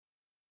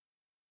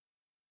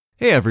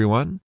Hey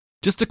everyone,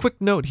 just a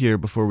quick note here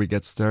before we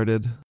get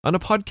started on a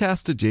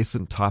podcast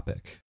adjacent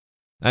topic.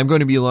 I'm going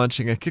to be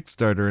launching a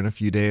Kickstarter in a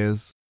few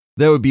days,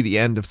 that would be the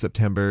end of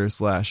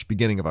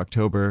September/beginning of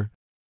October,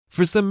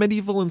 for some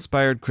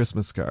medieval-inspired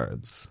Christmas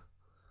cards.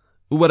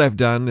 What I've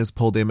done is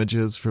pulled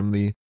images from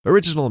the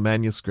original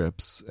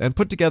manuscripts and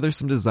put together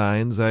some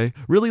designs I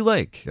really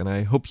like, and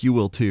I hope you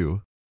will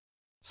too.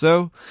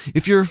 So,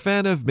 if you're a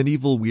fan of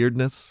medieval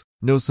weirdness,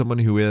 know someone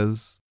who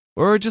is,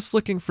 or are just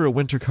looking for a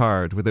winter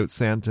card without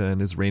Santa and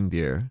his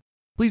reindeer,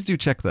 please do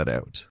check that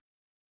out.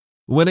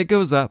 When it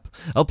goes up,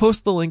 I'll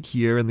post the link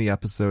here in the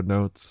episode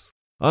notes,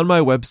 on my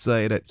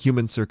website at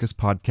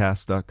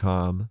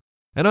humancircuspodcast.com,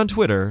 and on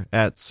Twitter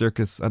at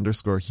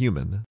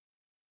circus_human.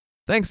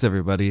 Thanks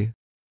everybody.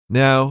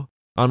 Now,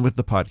 on with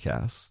the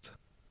podcast.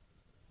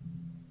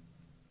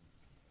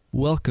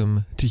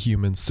 Welcome to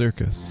Human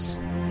Circus.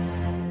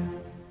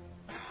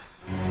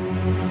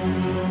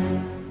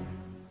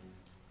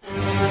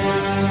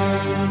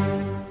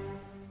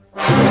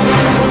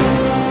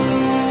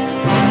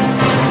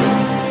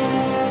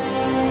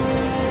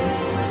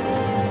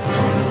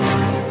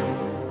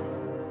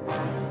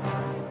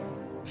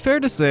 Fair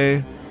to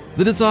say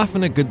that it's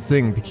often a good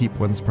thing to keep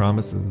one's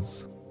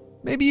promises.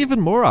 Maybe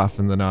even more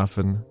often than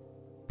often.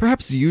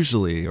 Perhaps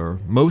usually, or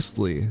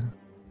mostly.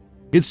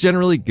 It's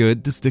generally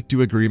good to stick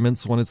to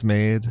agreements one has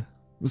made.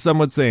 Some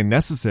would say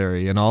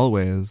necessary in all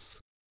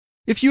ways.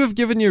 If you have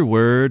given your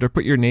word or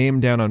put your name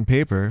down on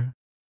paper,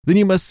 then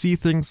you must see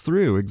things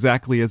through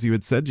exactly as you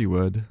had said you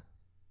would.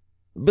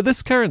 But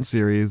this current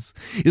series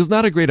is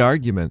not a great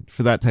argument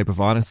for that type of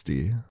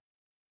honesty.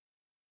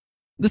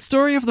 The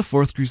story of the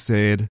Fourth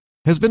Crusade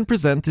has been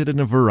presented in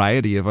a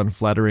variety of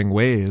unflattering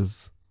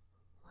ways.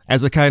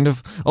 As a kind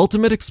of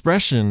ultimate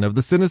expression of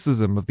the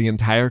cynicism of the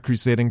entire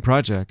crusading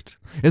project,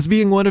 as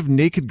being one of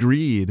naked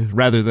greed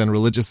rather than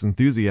religious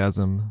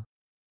enthusiasm.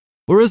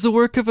 Or as a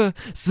work of a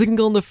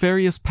single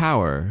nefarious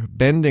power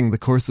bending the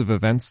course of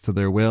events to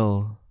their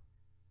will.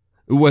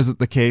 Was it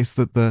the case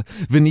that the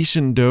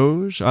Venetian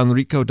Doge,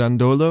 Enrico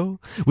Dandolo,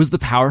 was the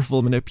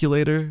powerful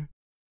manipulator,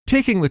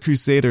 taking the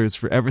crusaders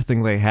for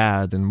everything they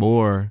had and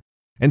more,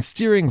 and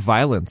steering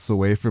violence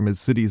away from his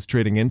city's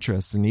trading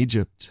interests in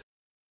Egypt?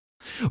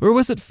 Or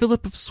was it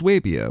Philip of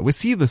Swabia?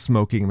 Was he the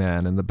smoking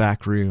man in the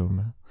back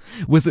room?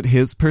 Was it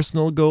his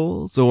personal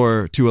goals,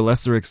 or, to a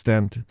lesser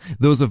extent,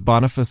 those of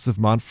Boniface of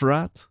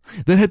Montferrat,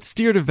 that had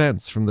steered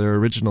events from their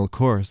original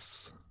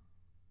course?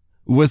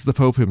 Was the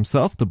Pope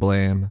himself to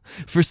blame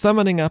for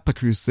summoning up a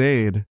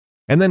crusade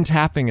and then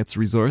tapping its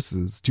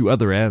resources to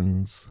other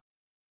ends?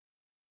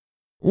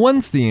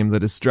 One theme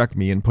that has struck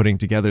me in putting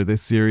together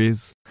this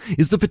series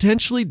is the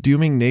potentially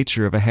dooming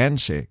nature of a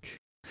handshake.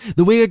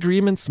 The way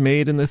agreements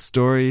made in this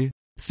story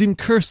seem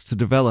cursed to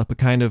develop a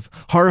kind of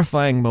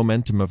horrifying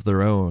momentum of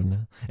their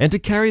own, and to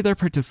carry their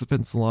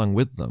participants along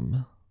with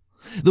them.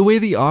 The way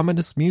the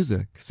ominous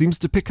music seems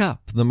to pick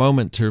up the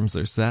moment terms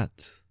are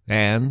set,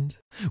 and,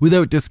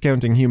 without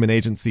discounting human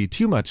agency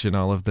too much in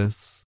all of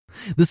this,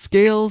 the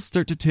scales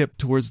start to tip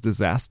towards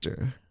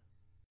disaster.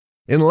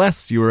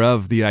 Unless you are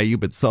of the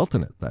Ayyubid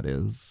Sultanate, that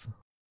is.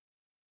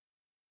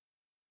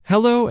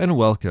 Hello and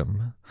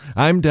welcome.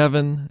 I'm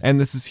Devin, and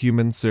this is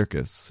Human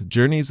Circus,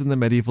 Journeys in the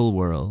Medieval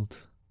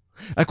World.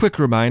 A quick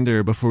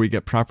reminder before we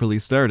get properly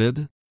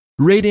started.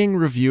 Rating,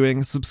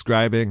 reviewing,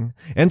 subscribing,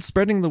 and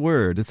spreading the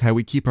word is how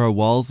we keep our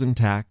walls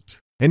intact,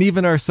 and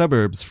even our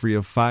suburbs free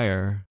of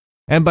fire.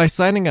 And by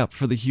signing up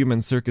for the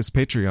Human Circus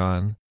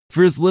Patreon,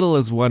 for as little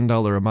as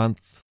 $1 a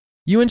month,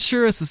 you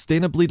ensure a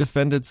sustainably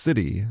defended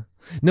city,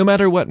 no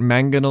matter what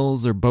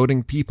mangonels or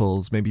boating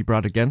peoples may be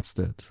brought against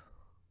it.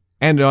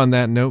 And on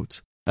that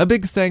note, a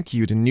big thank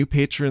you to new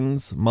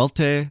patrons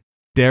Malte,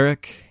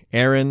 Derek,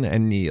 Aaron,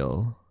 and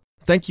Neil.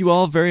 Thank you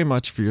all very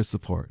much for your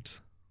support.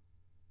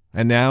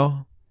 And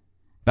now,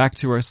 back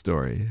to our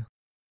story.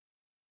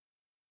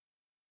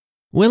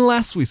 When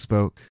last we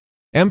spoke,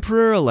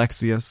 Emperor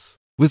Alexius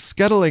was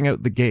scuttling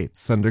out the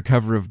gates under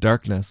cover of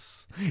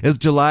darkness as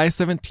July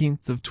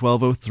 17th of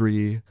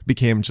 1203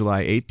 became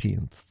July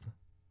 18th.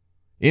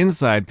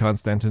 Inside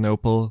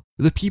Constantinople,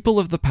 the people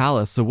of the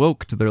palace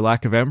awoke to their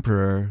lack of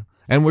emperor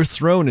and were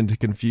thrown into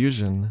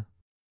confusion.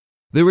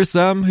 There were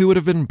some who would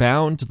have been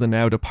bound to the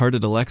now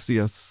departed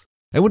Alexius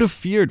and would have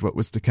feared what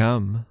was to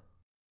come.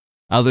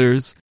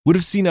 Others would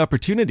have seen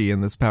opportunity in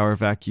this power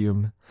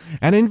vacuum,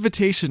 an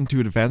invitation to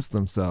advance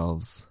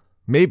themselves,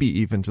 maybe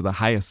even to the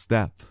highest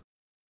step.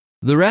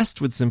 The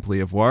rest would simply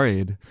have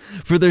worried,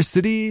 for their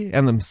city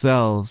and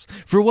themselves,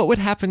 for what would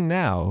happen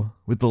now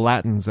with the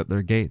Latins at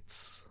their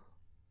gates.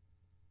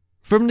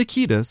 From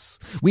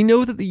Nicetas, we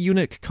know that the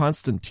eunuch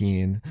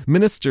Constantine,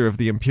 minister of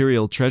the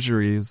imperial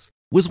treasuries,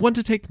 was one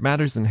to take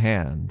matters in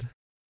hand,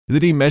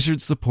 that he measured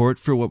support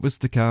for what was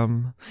to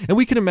come, and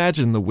we can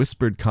imagine the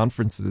whispered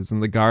conferences in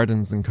the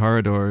gardens and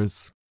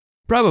corridors.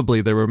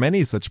 Probably there were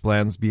many such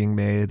plans being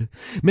made,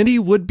 many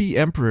would-be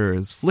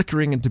emperors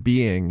flickering into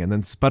being and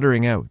then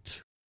sputtering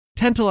out,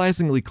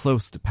 tantalizingly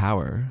close to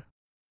power.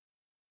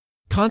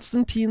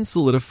 Constantine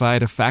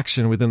solidified a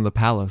faction within the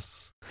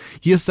palace.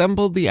 He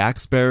assembled the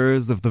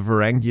axe-bearers of the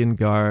Varangian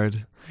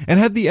Guard and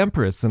had the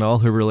Empress and all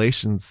her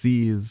relations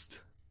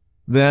seized.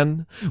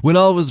 Then, when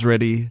all was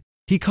ready,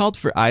 he called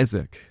for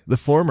Isaac, the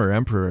former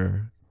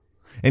emperor.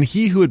 And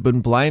he who had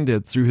been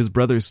blinded through his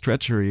brother's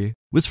treachery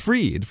was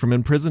freed from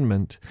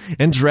imprisonment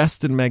and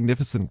dressed in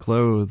magnificent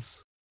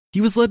clothes.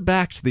 He was led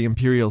back to the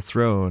imperial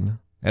throne,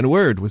 and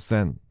word was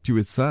sent to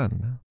his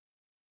son.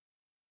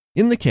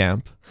 In the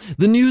camp,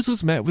 the news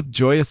was met with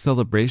joyous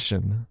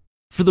celebration,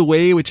 for the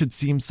way which had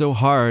seemed so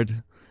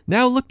hard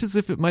now looked as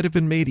if it might have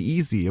been made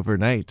easy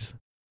overnight.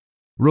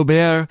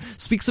 Robert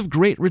speaks of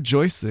great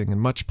rejoicing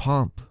and much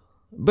pomp,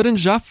 but in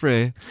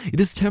Joffre it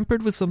is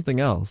tempered with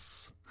something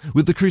else,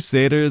 with the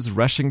Crusaders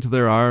rushing to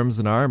their arms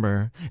and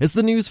armor as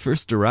the news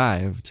first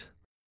arrived,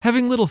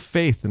 having little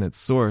faith in its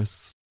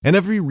source, and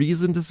every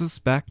reason to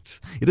suspect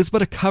it is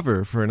but a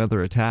cover for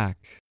another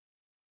attack.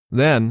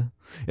 Then,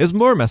 as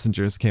more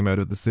messengers came out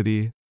of the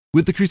city,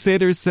 with the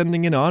Crusaders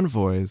sending in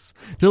envoys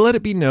to let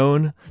it be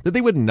known that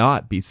they would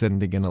not be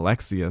sending in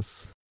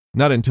Alexius,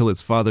 not until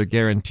his father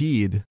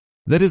guaranteed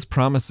that his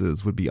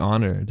promises would be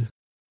honored.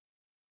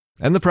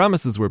 And the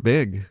promises were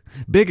big,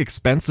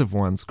 expensive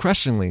ones,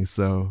 crushingly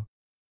so.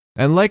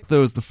 And like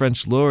those the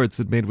French lords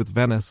had made with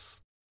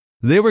Venice,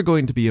 they were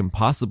going to be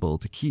impossible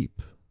to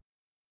keep.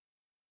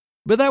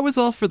 But that was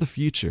all for the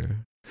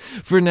future.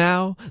 For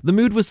now, the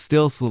mood was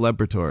still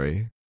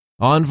celebratory.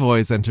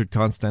 Envoys entered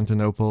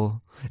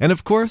Constantinople, and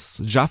of course,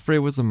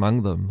 Joffre was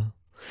among them.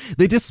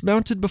 They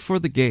dismounted before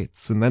the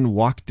gates and then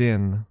walked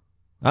in,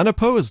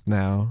 unopposed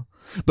now,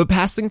 but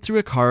passing through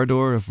a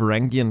corridor of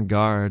Varangian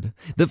Guard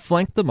that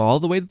flanked them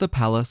all the way to the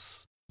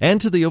palace and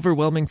to the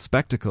overwhelming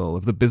spectacle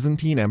of the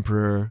Byzantine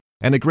emperor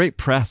and a great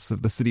press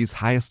of the city's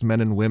highest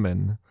men and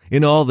women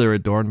in all their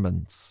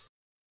adornments.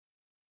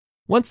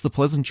 Once the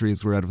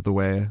pleasantries were out of the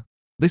way,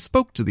 they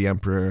spoke to the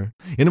emperor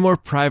in a more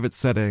private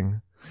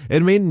setting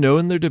and made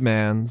known their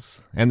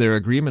demands and their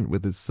agreement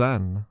with his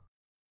son.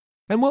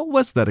 And what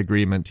was that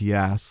agreement, he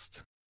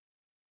asked?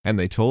 And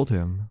they told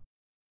him.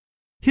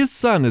 His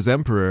son as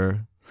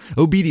emperor,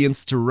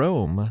 obedience to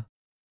Rome,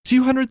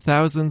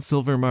 200,000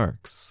 silver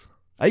marks,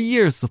 a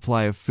year's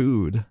supply of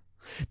food,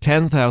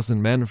 10,000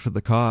 men for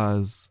the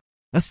cause,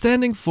 a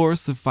standing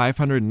force of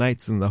 500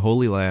 knights in the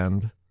Holy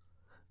Land.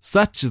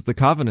 Such is the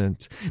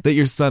covenant that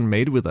your son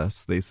made with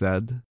us, they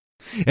said,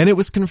 and it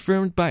was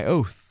confirmed by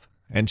oath,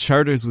 and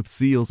charters with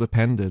seals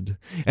appended,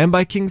 and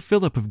by King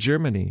Philip of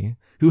Germany,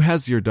 who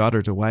has your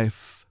daughter to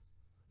wife.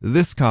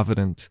 This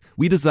covenant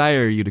we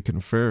desire you to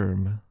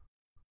confirm.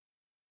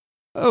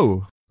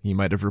 Oh, he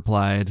might have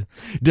replied,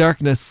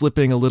 darkness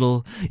slipping a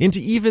little into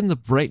even the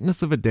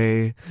brightness of a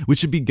day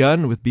which had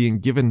begun with being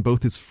given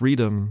both his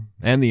freedom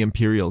and the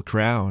imperial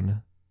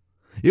crown.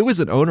 It was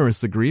an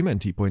onerous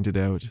agreement, he pointed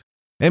out,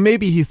 and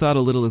maybe he thought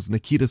a little as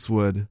Nikitas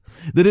would,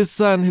 that his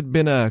son had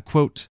been a,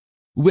 quote,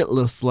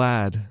 witless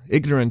lad,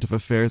 ignorant of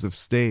affairs of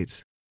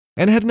state,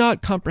 and had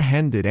not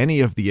comprehended any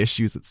of the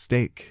issues at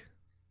stake.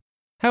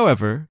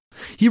 However,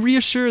 he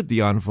reassured the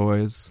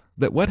envoys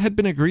that what had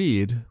been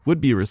agreed would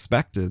be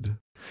respected,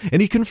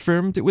 and he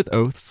confirmed it with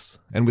oaths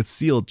and with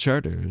sealed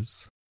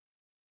charters.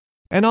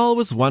 And all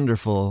was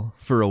wonderful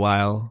for a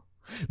while.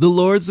 The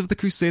lords of the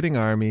crusading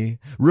army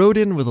rode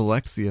in with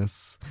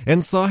Alexius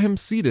and saw him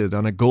seated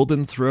on a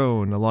golden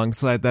throne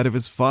alongside that of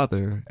his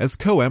father as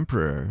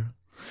co-emperor,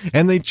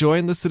 and they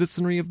joined the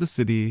citizenry of the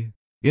city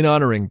in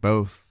honoring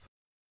both.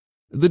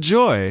 The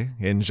joy,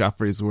 in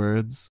Joffre's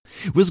words,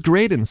 was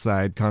great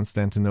inside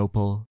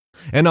Constantinople,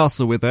 and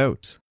also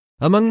without,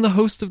 among the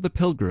host of the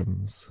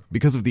pilgrims,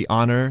 because of the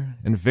honor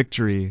and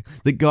victory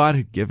that God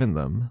had given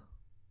them.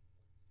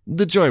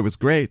 The joy was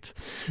great,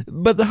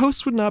 but the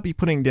host would not be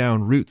putting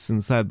down roots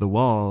inside the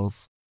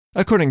walls,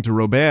 according to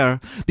Robert,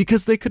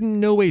 because they could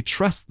in no way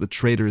trust the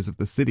traitors of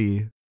the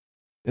city.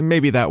 And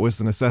maybe that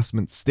was an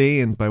assessment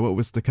stained by what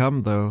was to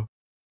come, though.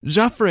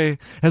 Joffre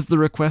has the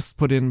request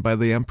put in by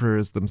the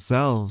emperors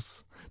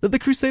themselves that the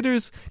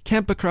Crusaders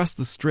camp across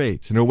the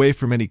strait and away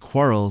from any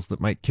quarrels that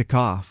might kick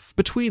off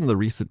between the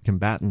recent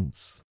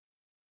combatants.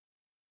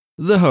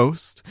 The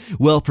host,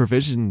 well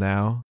provisioned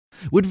now,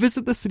 would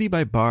visit the city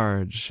by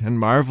barge and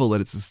marvel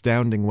at its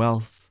astounding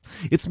wealth,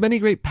 its many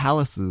great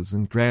palaces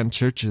and grand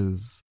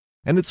churches,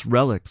 and its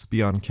relics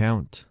beyond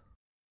count.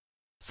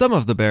 Some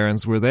of the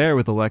barons were there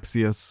with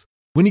Alexius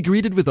when he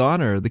greeted with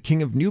honor the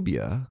king of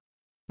Nubia,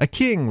 a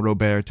king,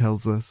 Robert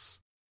tells us,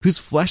 whose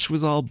flesh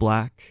was all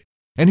black,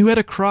 and who had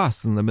a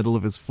cross in the middle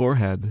of his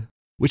forehead,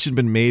 which had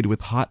been made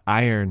with hot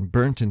iron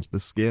burnt into the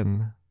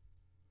skin.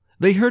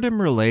 They heard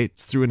him relate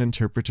through an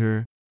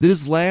interpreter that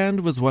his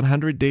land was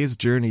 100 days'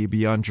 journey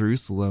beyond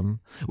Jerusalem,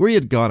 where he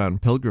had gone on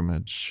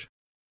pilgrimage.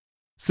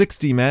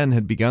 60 men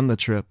had begun the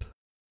trip,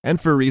 and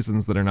for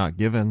reasons that are not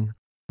given,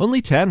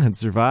 only 10 had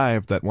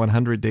survived that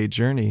 100-day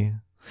journey,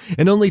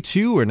 and only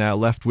 2 were now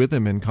left with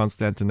him in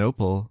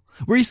Constantinople,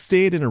 where he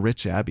stayed in a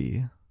rich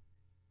abbey.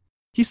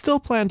 He still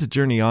planned to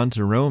journey on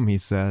to Rome, he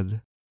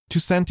said, to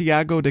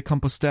Santiago de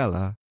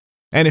Compostela,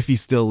 and if he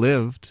still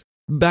lived,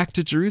 back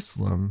to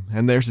Jerusalem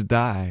and there to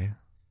die.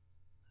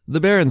 The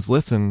barons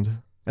listened,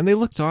 and they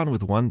looked on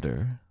with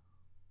wonder.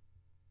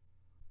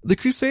 The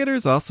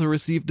Crusaders also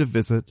received a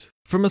visit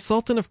from a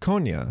Sultan of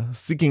Konya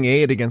seeking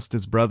aid against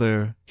his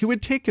brother, who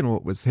had taken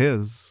what was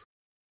his.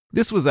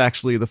 This was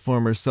actually the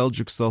former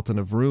Seljuk Sultan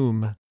of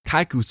Rum,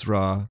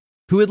 Kaikusra,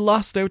 who had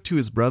lost out to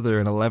his brother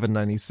in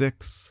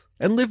 1196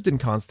 and lived in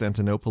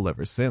Constantinople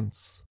ever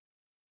since.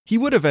 He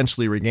would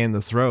eventually regain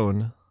the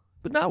throne,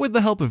 but not with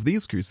the help of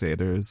these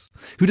Crusaders,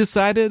 who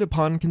decided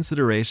upon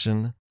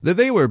consideration that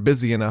they were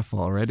busy enough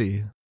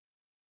already.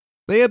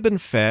 They had been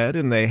fed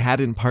and they had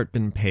in part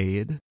been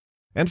paid,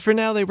 and for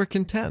now they were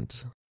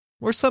content,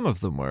 or some of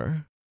them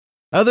were.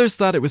 Others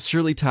thought it was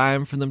surely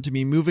time for them to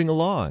be moving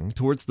along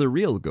towards their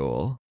real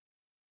goal.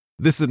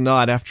 This had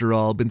not, after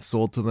all, been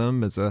sold to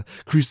them as a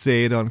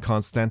crusade on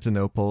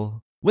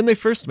Constantinople when they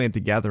first made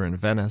together in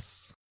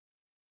Venice.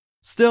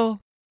 Still,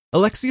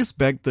 Alexius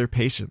begged their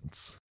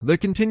patience, their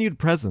continued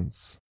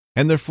presence,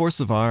 and their force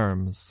of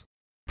arms,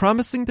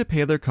 promising to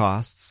pay their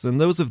costs and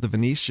those of the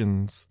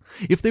Venetians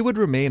if they would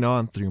remain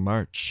on through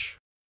March.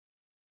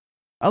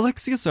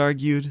 Alexius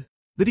argued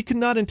that he could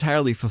not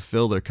entirely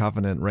fulfill their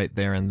covenant right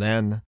there and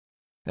then,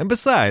 and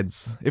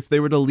besides, if they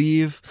were to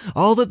leave,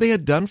 all that they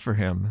had done for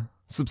him,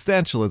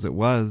 substantial as it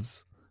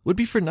was, would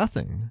be for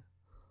nothing.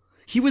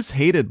 He was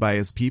hated by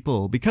his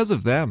people because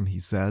of them, he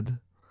said,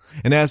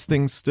 and as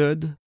things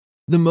stood,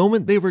 the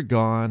moment they were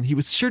gone, he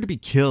was sure to be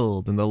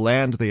killed and the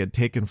land they had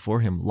taken for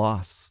him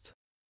lost.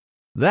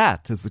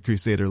 That, as the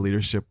Crusader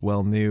leadership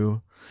well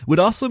knew, would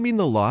also mean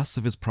the loss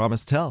of his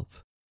promised help,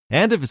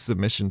 and of his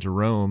submission to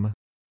Rome.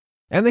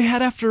 And they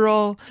had, after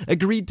all,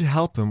 agreed to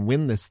help him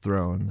win this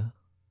throne.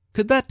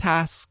 Could that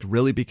task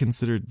really be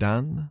considered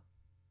done?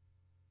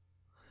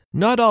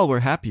 Not all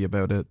were happy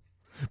about it,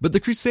 but the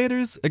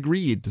Crusaders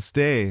agreed to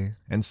stay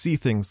and see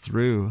things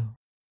through.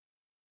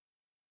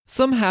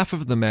 Some half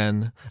of the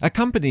men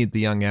accompanied the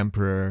young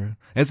emperor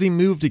as he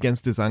moved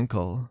against his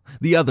uncle,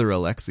 the other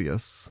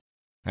Alexius,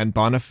 and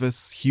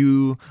Boniface,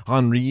 Hugh,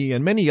 Henri,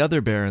 and many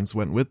other barons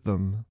went with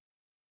them.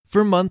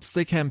 For months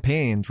they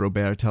campaigned,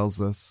 Robert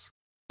tells us,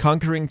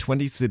 conquering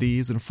 20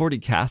 cities and 40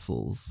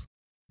 castles,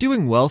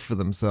 doing well for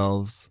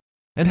themselves,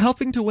 and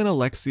helping to win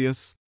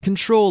Alexius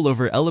control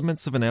over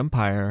elements of an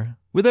empire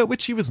without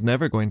which he was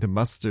never going to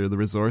muster the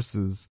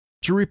resources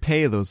to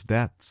repay those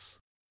debts.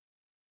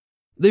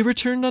 They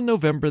returned on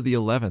November the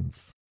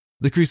 11th,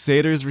 the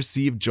Crusaders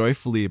received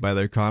joyfully by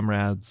their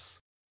comrades,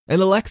 and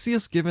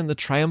Alexius given the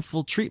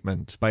triumphal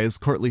treatment by his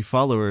courtly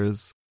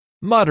followers,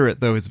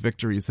 moderate though his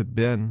victories had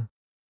been.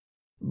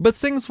 But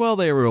things while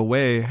they were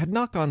away had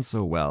not gone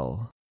so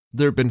well.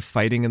 There had been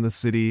fighting in the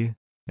city,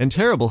 and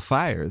terrible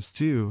fires,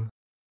 too.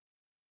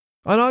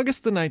 On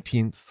August the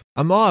 19th,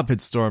 a mob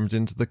had stormed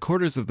into the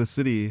quarters of the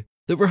city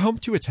that were home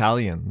to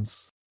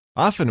Italians,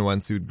 often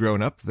ones who'd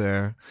grown up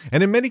there,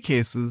 and in many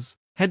cases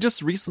had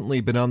just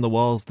recently been on the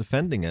walls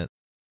defending it.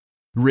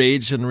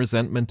 Rage and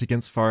resentment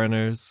against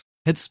foreigners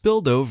had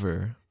spilled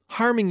over,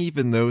 harming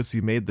even those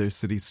who made their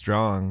city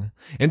strong,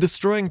 and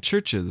destroying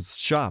churches,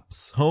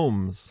 shops,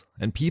 homes,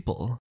 and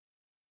people.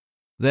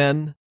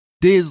 Then,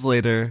 days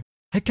later,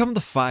 had come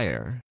the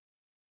fire.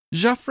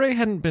 Joffre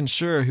hadn't been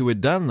sure who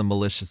had done the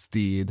malicious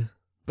deed,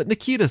 but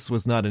Nikitas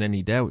was not in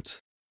any doubt.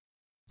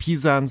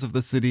 Pisans of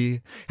the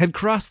city had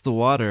crossed the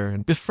water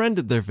and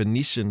befriended their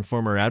Venetian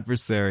former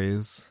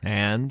adversaries,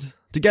 and,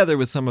 together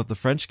with some of the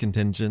French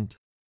contingent,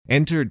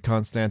 entered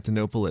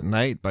Constantinople at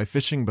night by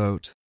fishing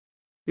boat.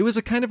 It was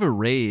a kind of a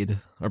raid,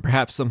 or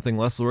perhaps something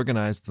less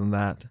organized than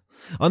that,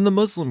 on the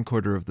Muslim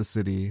quarter of the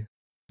city,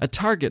 a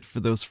target for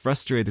those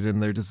frustrated in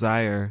their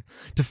desire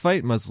to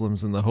fight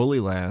Muslims in the Holy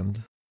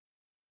Land.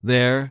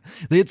 There,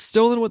 they had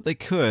stolen what they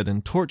could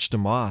and torched a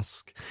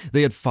mosque.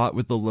 They had fought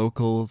with the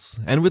locals,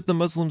 and with the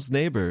Muslims'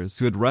 neighbors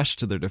who had rushed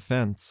to their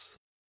defense.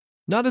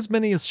 Not as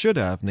many as should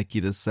have,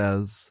 Nikitas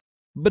says,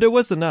 but it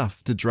was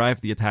enough to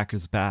drive the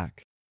attackers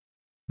back.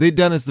 They'd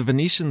done as the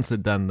Venetians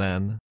had done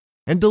then,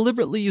 and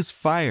deliberately used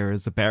fire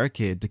as a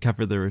barricade to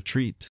cover their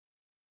retreat.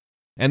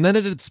 And then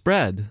it had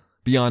spread,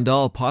 beyond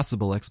all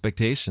possible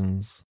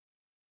expectations.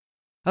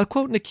 I'll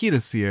quote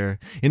Nikitas here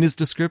in his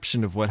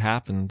description of what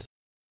happened,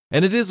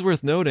 and it is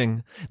worth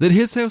noting that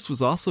his house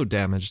was also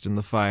damaged in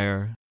the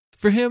fire.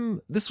 For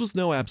him, this was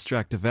no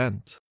abstract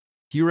event.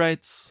 He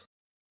writes,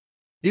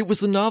 "It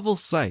was a novel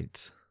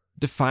sight,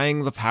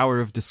 defying the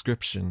power of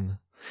description.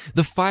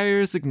 The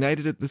fires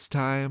ignited at this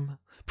time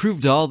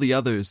proved all the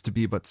others to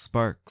be but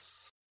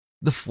sparks.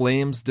 The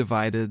flames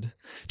divided,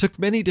 took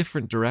many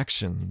different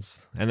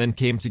directions, and then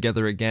came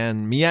together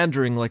again,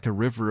 meandering like a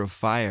river of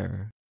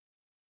fire.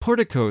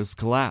 Porticos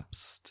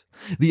collapsed,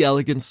 the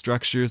elegant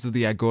structures of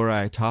the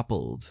agorae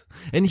toppled,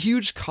 and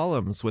huge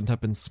columns went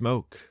up in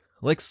smoke,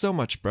 like so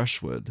much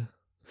brushwood.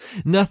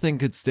 Nothing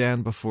could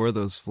stand before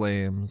those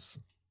flames.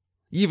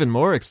 Even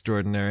more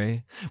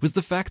extraordinary was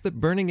the fact that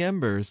burning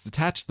embers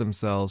detached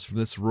themselves from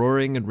this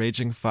roaring and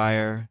raging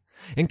fire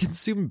and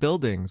consumed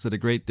buildings at a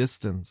great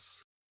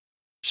distance.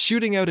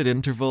 Shooting out at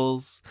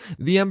intervals,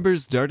 the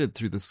embers darted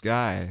through the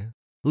sky,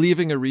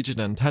 leaving a region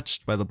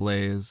untouched by the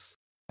blaze,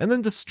 and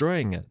then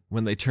destroying it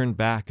when they turned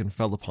back and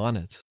fell upon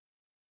it.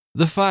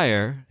 The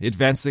fire,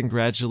 advancing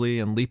gradually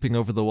and leaping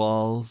over the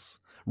walls,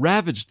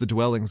 ravaged the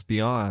dwellings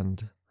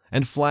beyond,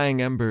 and flying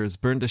embers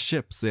burned a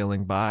ship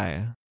sailing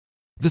by.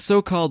 The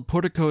so-called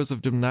porticos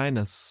of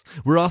Dumninus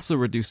were also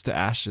reduced to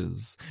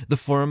ashes, the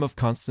Forum of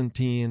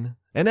Constantine,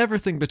 and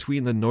everything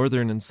between the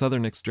northern and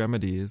southern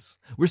extremities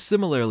were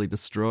similarly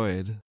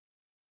destroyed.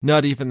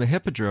 Not even the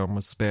hippodrome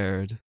was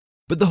spared,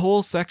 but the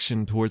whole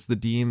section towards the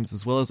Demes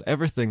as well as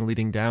everything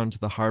leading down to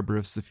the harbor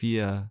of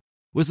Sophia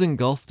was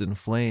engulfed in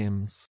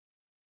flames.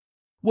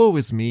 Woe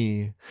is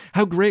me!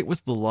 How great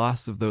was the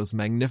loss of those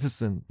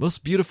magnificent,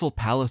 most beautiful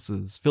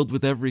palaces filled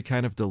with every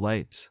kind of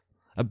delight,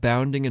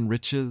 abounding in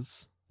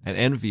riches, and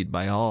envied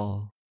by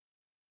all.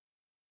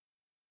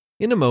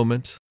 In a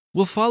moment,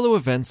 we'll follow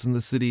events in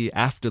the city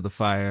after the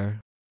fire.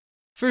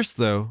 First,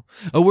 though,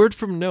 a word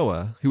from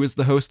Noah, who is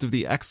the host of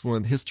the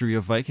excellent History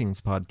of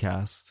Vikings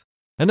podcast,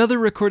 another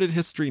Recorded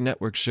History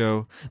Network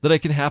show that I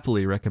can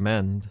happily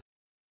recommend.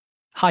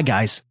 Hi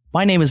guys,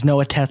 my name is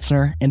Noah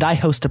Tetzner, and I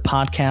host a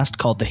podcast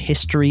called The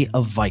History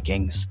of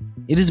Vikings.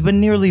 It has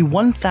been nearly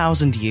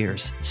 1,000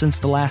 years since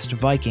the last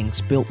Vikings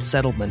built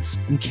settlements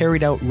and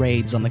carried out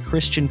raids on the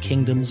Christian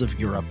kingdoms of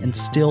Europe, and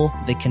still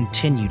they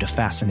continue to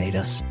fascinate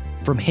us.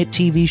 From hit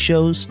TV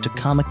shows to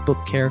comic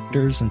book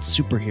characters and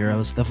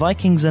superheroes, the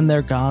Vikings and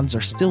their gods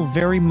are still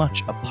very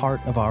much a part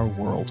of our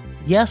world.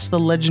 Yes, the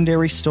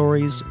legendary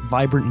stories,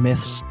 vibrant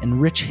myths, and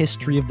rich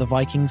history of the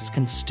Vikings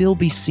can still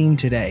be seen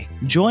today.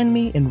 Join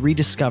me in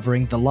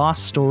rediscovering the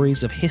lost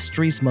stories of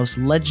history's most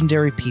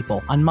legendary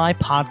people on my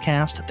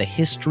podcast, The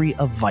History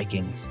of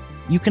Vikings.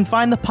 You can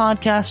find the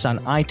podcast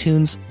on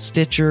iTunes,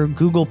 Stitcher,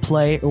 Google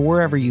Play, or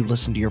wherever you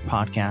listen to your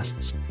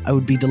podcasts. I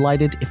would be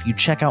delighted if you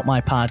check out my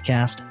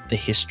podcast, The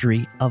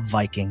History of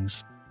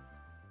Vikings.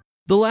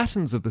 The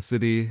Latins of the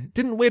city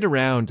didn't wait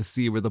around to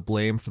see where the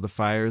blame for the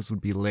fires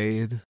would be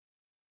laid.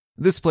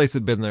 This place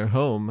had been their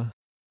home,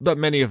 but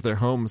many of their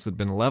homes had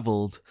been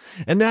leveled,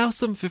 and now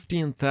some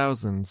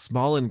 15,000,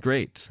 small and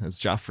great, as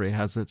Joffre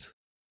has it,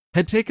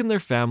 had taken their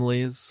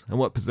families and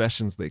what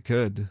possessions they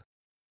could.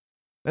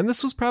 And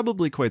this was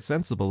probably quite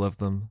sensible of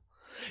them.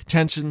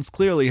 Tensions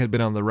clearly had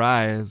been on the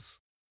rise.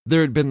 There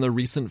had been the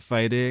recent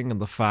fighting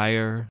and the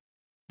fire.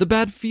 The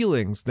bad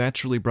feelings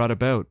naturally brought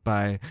about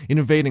by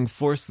invading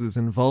forces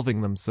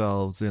involving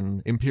themselves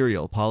in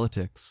imperial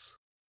politics.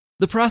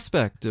 The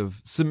prospect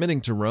of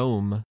submitting to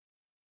Rome.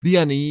 The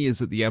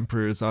unease at the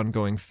emperor's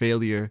ongoing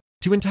failure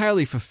to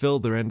entirely fulfill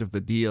their end of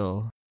the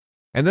deal.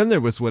 And then there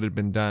was what had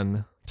been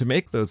done to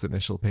make those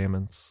initial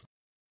payments.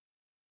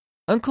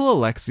 Uncle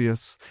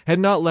Alexius had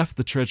not left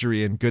the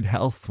treasury in good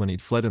health when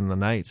he'd fled in the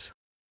night.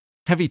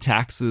 Heavy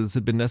taxes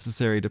had been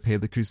necessary to pay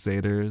the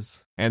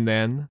Crusaders, and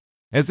then,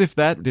 as if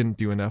that didn't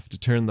do enough to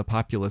turn the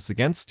populace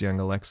against young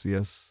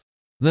Alexius,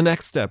 the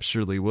next step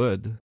surely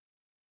would.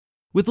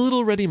 With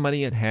little ready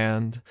money at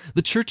hand,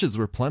 the churches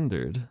were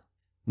plundered.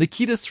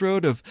 Nikitas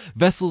wrote of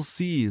vessels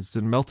seized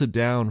and melted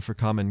down for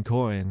common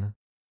coin,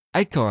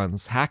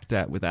 icons hacked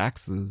at with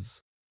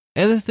axes,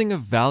 anything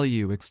of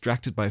value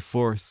extracted by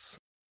force.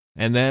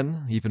 And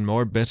then, even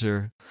more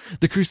bitter,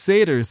 the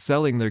Crusaders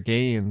selling their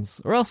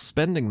gains, or else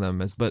spending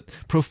them as but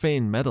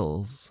profane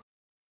metals.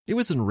 It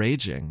was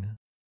enraging.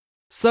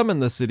 Some in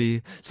the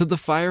city said the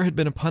fire had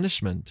been a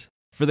punishment,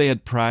 for they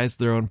had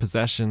prized their own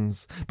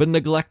possessions, but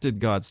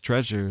neglected God's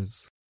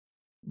treasures.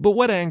 But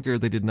what anger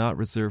they did not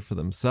reserve for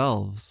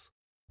themselves,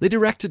 they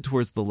directed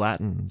towards the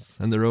Latins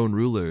and their own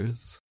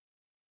rulers.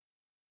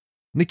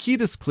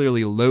 Nikitas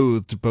clearly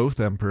loathed both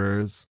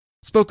emperors,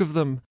 spoke of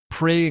them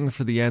praying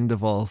for the end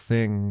of all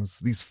things,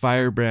 these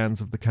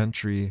firebrands of the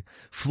country,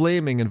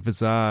 flaming in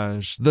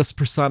visage, thus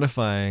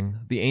personifying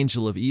the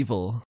angel of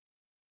evil.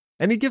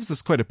 And he gives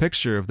us quite a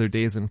picture of their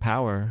days in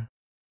power.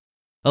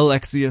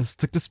 Alexius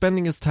took to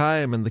spending his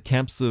time in the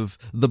camps of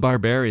the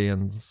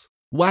barbarians,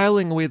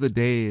 whiling away the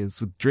days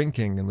with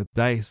drinking and with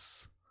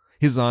dice,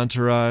 his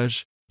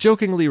entourage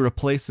jokingly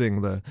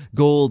replacing the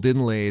gold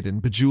inlaid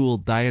and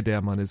bejeweled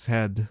diadem on his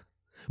head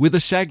with a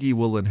shaggy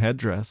woolen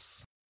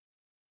headdress.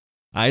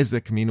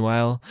 Isaac,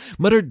 meanwhile,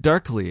 muttered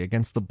darkly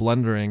against the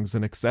blunderings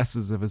and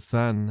excesses of his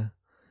son,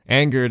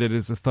 angered at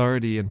his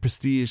authority and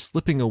prestige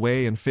slipping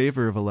away in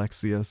favor of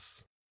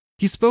Alexius.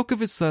 He spoke of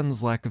his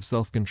son's lack of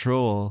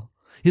self-control,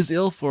 his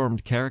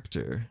ill-formed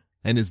character,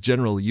 and his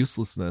general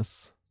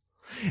uselessness.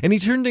 And he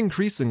turned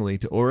increasingly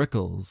to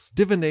oracles,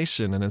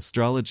 divination, and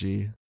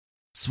astrology,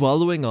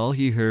 swallowing all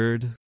he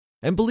heard,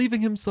 and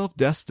believing himself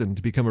destined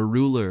to become a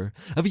ruler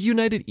of a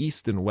united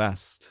East and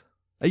West,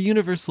 a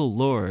universal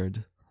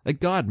lord, a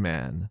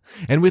god-man,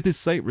 and with his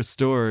sight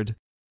restored,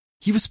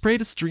 he was prey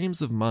to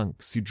streams of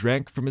monks who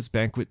drank from his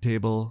banquet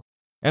table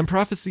and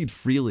prophesied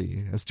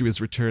freely as to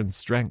his returned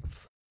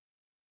strength.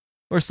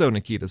 Or so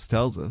Nikitas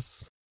tells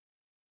us.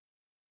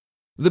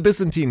 The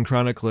Byzantine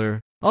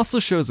chronicler also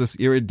shows us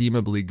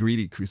irredeemably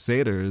greedy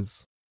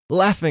crusaders,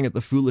 laughing at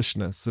the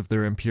foolishness of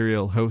their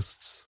imperial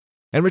hosts,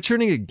 and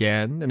returning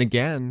again and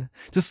again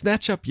to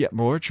snatch up yet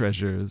more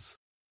treasures,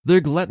 their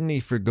gluttony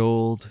for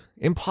gold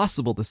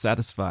impossible to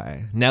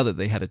satisfy now that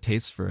they had a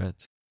taste for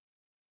it.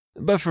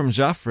 But from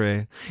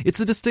Joffre, it's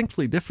a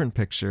distinctly different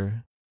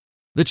picture.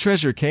 The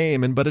treasure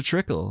came in but a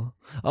trickle,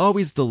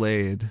 always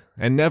delayed,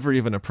 and never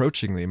even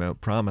approaching the amount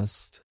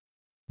promised.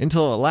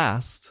 Until at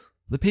last,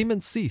 the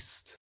payments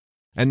ceased,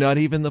 and not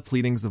even the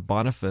pleadings of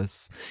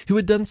Boniface, who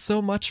had done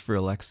so much for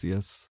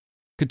Alexius,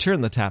 could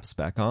turn the taps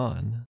back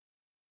on.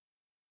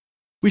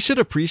 We should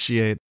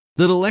appreciate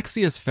that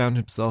Alexius found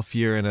himself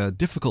here in a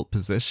difficult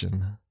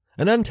position,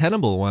 an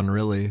untenable one,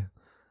 really.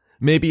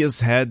 Maybe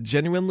his head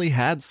genuinely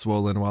had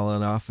swollen while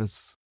in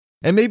office,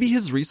 and maybe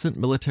his recent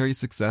military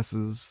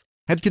successes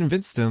had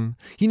convinced him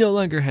he no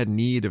longer had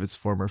need of his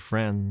former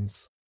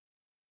friends.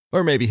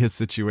 Or maybe his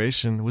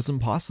situation was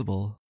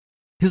impossible.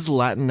 His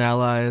Latin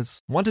allies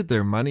wanted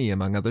their money,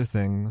 among other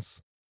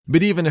things,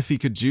 but even if he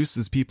could juice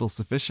his people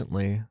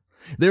sufficiently,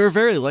 they were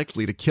very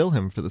likely to kill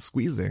him for the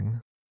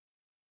squeezing.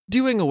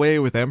 Doing away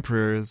with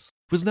emperors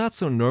was not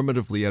so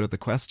normatively out of the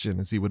question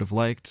as he would have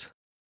liked,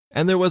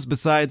 and there was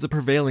besides a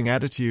prevailing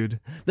attitude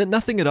that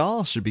nothing at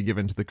all should be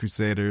given to the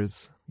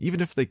Crusaders, even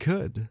if they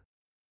could.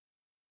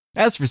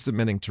 As for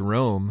submitting to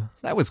Rome,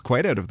 that was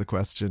quite out of the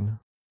question.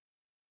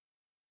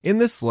 In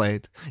this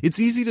light, it's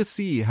easy to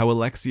see how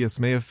Alexius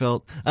may have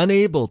felt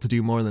unable to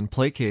do more than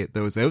placate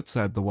those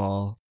outside the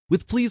wall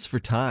with pleas for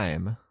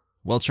time,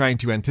 while trying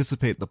to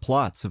anticipate the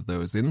plots of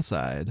those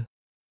inside.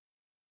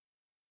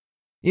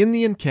 In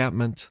the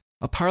encampment,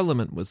 a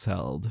parliament was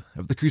held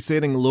of the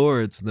crusading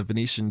lords and the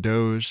Venetian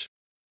doge,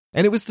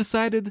 and it was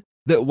decided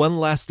that one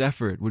last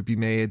effort would be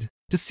made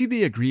to see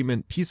the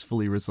agreement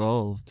peacefully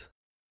resolved.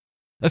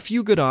 A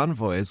few good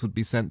envoys would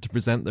be sent to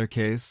present their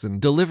case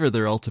and deliver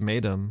their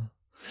ultimatum,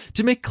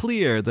 to make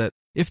clear that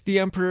if the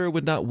emperor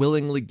would not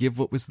willingly give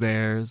what was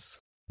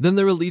theirs, then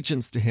their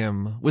allegiance to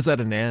him was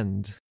at an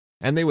end,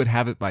 and they would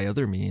have it by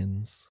other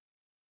means.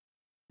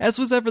 As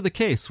was ever the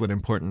case when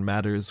important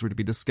matters were to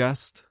be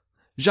discussed,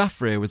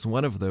 Joffre was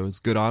one of those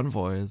good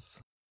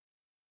envoys.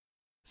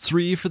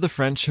 3 for the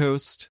French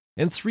host,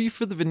 and 3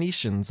 for the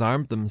Venetians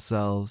armed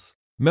themselves,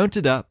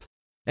 mounted up,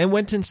 and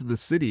went into the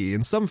city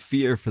in some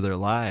fear for their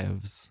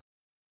lives.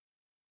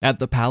 At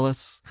the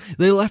palace,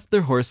 they left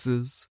their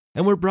horses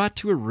and were brought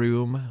to a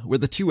room where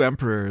the 2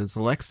 emperors,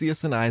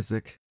 Alexius and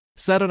Isaac,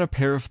 sat on a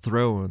pair of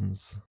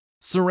thrones,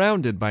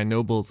 surrounded by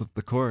nobles of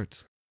the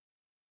court.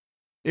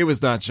 It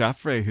was not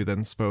Joffre who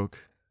then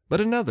spoke,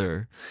 but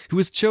another, who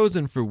was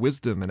chosen for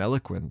wisdom and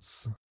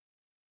eloquence.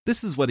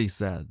 This is what he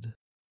said.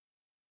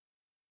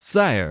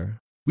 "Sire,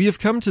 we have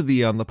come to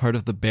thee on the part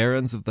of the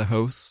barons of the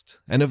host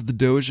and of the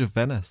Doge of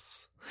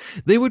Venice.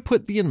 They would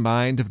put thee in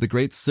mind of the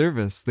great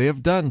service they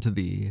have done to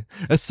thee,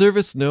 a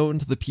service known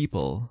to the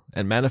people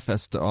and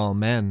manifest to all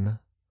men.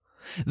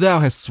 Thou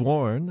hast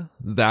sworn,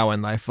 thou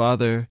and thy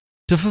father,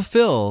 to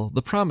fulfill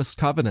the promised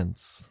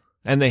covenants,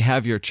 and they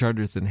have your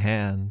charters in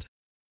hand.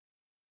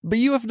 But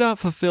you have not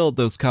fulfilled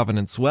those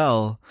covenants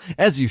well,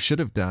 as you should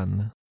have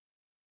done.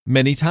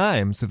 Many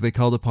times have they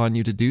called upon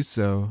you to do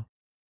so,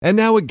 and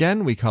now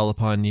again we call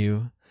upon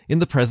you, in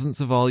the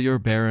presence of all your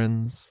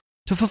barons,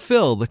 to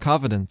fulfill the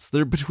covenants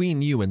that are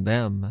between you and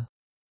them.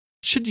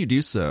 Should you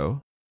do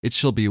so, it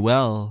shall be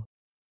well.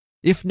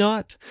 If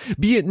not,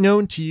 be it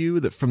known to you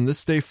that from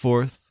this day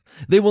forth,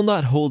 they will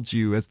not hold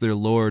you as their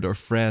lord or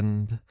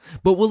friend,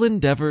 but will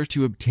endeavor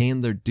to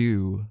obtain their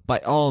due by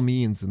all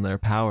means in their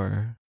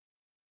power.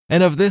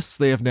 And of this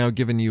they have now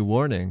given you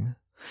warning,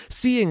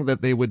 seeing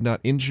that they would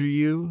not injure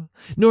you,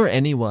 nor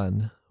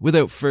anyone,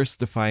 without first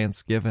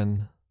defiance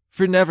given.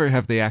 For never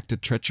have they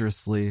acted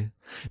treacherously,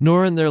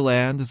 nor in their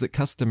land is it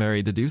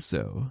customary to do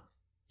so.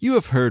 You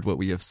have heard what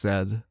we have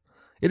said.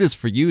 It is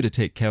for you to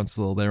take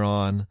counsel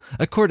thereon,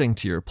 according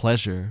to your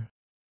pleasure."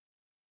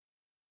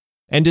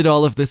 And did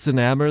all of this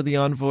enamor the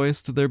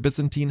envoys to their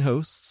Byzantine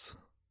hosts?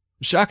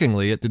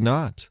 Shockingly, it did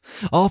not.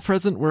 All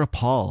present were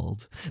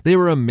appalled. They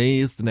were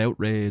amazed and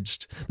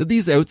outraged that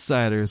these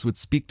outsiders would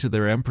speak to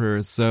their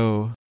emperors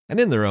so,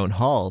 and in their own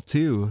hall,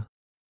 too.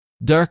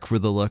 Dark were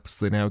the looks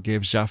they now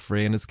gave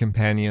Joffre and his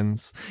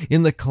companions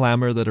in the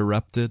clamor that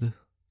erupted,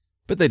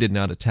 but they did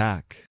not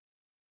attack.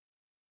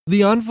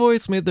 The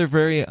envoys made their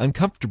very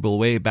uncomfortable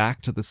way back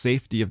to the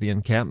safety of the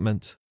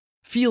encampment,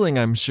 feeling,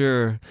 I'm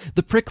sure,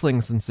 the prickling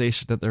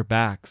sensation at their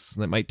backs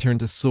that might turn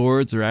to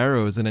swords or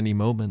arrows at any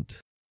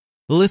moment,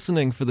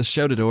 listening for the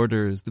shouted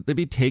orders that they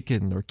be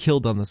taken or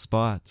killed on the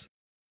spot,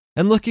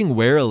 and looking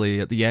warily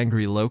at the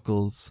angry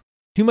locals,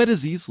 who might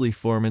as easily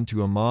form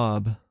into a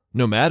mob,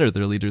 no matter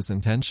their leader's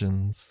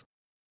intentions.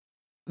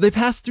 They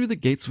passed through the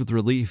gates with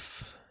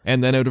relief,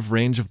 and then out of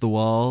range of the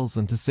walls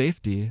and to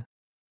safety,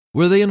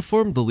 where they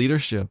informed the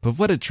leadership of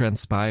what had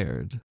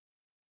transpired.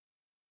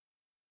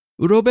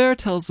 Robert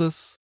tells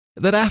us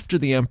that after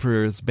the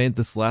emperors made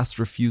this last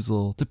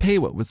refusal to pay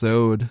what was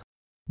owed,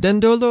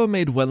 Dandolo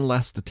made one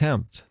last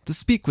attempt to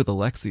speak with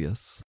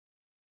Alexius.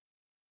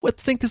 "What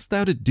thinkest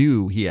thou to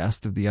do?" he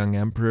asked of the young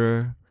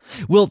emperor.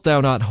 "Wilt thou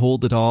not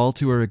hold at all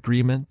to our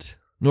agreement,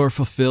 nor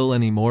fulfill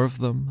any more of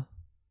them?"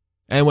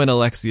 And when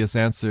Alexius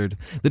answered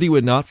that he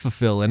would not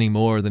fulfill any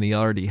more than he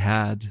already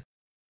had,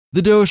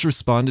 the Doge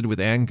responded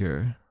with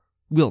anger.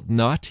 "Wilt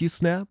not?" he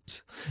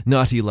snapped.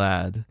 "Naughty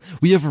lad,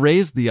 we have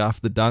raised thee off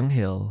the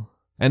dunghill,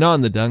 and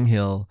on the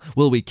dunghill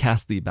will we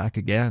cast thee back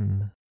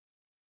again.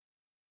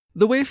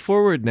 The way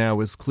forward now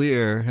was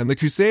clear, and the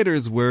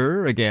Crusaders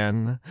were,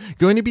 again,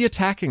 going to be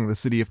attacking the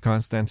city of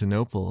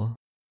Constantinople.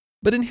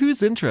 But in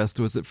whose interest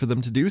was it for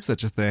them to do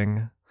such a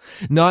thing?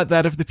 Not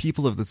that of the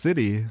people of the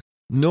city,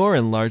 nor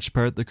in large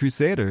part the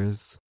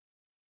Crusaders.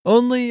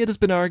 Only, it has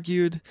been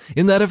argued,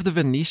 in that of the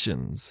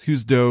Venetians,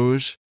 whose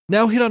Doge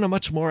now hit on a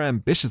much more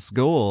ambitious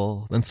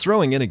goal than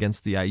throwing in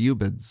against the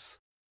Ayyubids.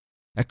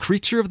 A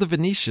creature of the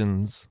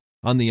Venetians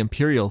on the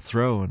imperial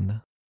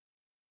throne.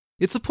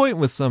 It's a point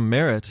with some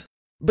merit,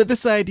 but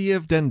this idea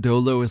of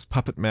Dandolo as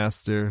puppet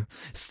master,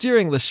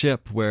 steering the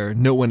ship where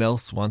no one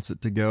else wants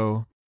it to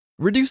go,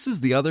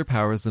 reduces the other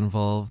powers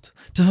involved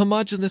to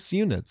homogeneous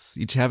units,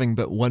 each having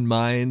but one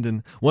mind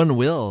and one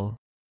will.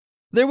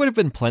 There would have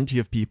been plenty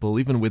of people,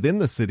 even within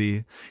the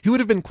city, who would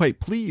have been quite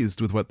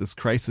pleased with what this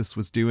crisis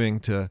was doing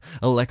to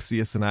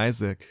Alexius and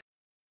Isaac.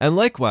 And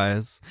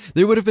likewise,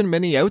 there would have been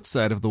many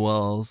outside of the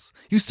walls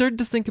who started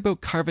to think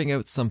about carving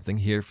out something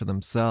here for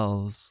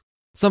themselves.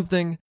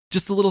 Something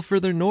just a little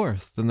further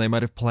north than they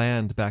might have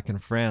planned back in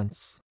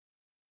France.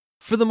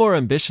 For the more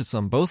ambitious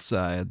on both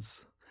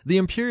sides, the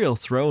imperial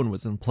throne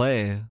was in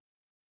play,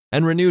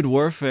 and renewed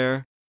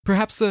warfare,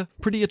 perhaps a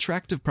pretty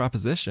attractive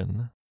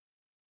proposition.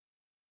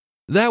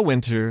 That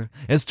winter,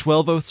 as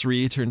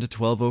 1203 turned to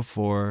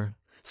 1204,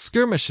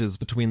 skirmishes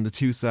between the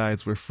two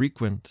sides were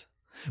frequent,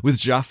 with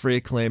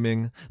Joffre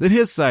claiming that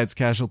his side's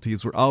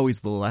casualties were always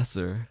the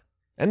lesser,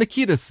 and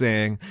Nikita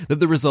saying that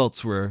the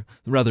results were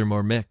rather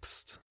more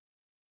mixed.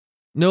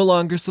 No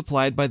longer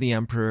supplied by the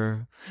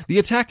emperor, the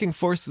attacking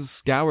forces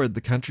scoured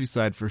the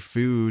countryside for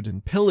food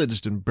and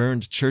pillaged and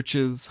burned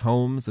churches,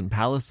 homes, and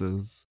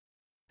palaces.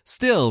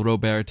 Still,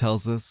 Robert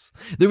tells us,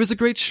 there was a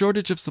great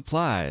shortage of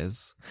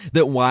supplies,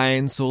 that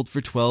wine sold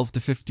for 12 to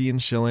 15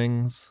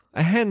 shillings,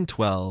 a hen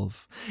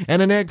 12,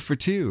 and an egg for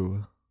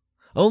 2.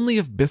 Only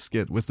of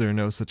biscuit was there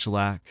no such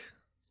lack.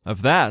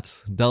 Of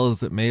that, dull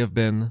as it may have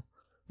been,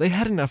 they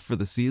had enough for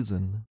the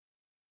season.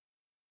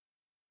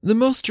 The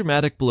most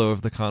dramatic blow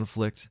of the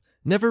conflict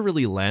never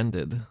really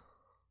landed.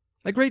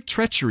 A great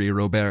treachery,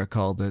 Robert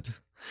called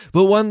it,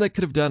 but one that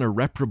could have done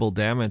irreparable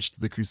damage to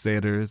the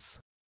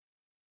Crusaders.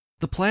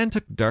 The plan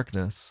took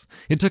darkness,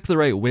 it took the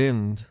right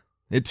wind,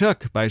 it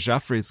took, by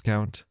Joffre's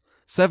count,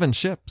 7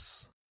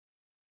 ships.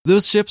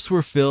 Those ships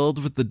were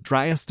filled with the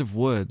driest of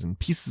wood and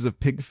pieces of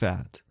pig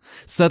fat,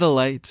 set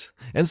alight,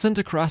 and sent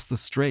across the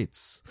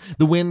straits,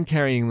 the wind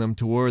carrying them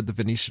toward the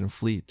Venetian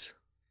fleet.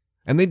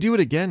 And they do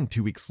it again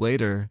 2 weeks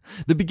later,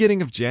 the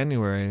beginning of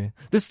January,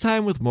 this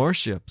time with more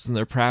ships and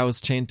their prows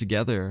chained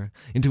together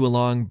into a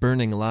long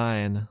burning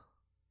line.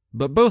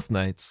 But both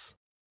nights,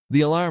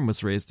 the alarm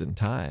was raised in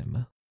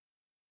time.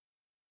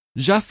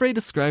 Joffre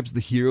describes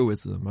the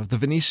heroism of the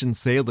Venetian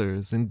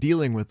sailors in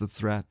dealing with the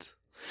threat,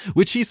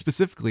 which he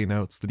specifically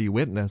notes that he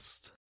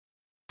witnessed.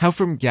 How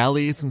from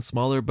galleys and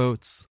smaller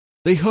boats,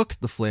 they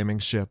hooked the flaming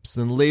ships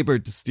and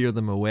labored to steer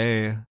them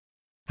away.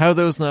 How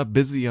those not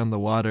busy on the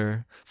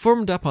water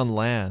formed up on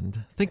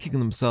land, thinking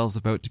themselves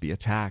about to be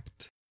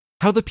attacked.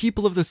 How the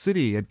people of the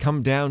city had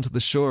come down to the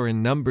shore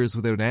in numbers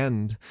without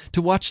end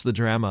to watch the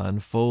drama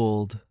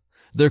unfold.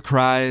 Their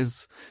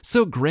cries,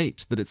 so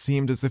great that it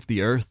seemed as if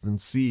the earth and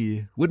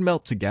sea would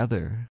melt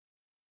together.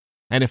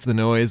 And if the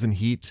noise and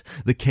heat,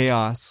 the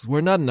chaos,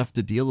 were not enough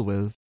to deal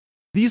with,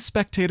 these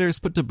spectators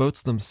put to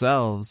boats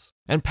themselves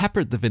and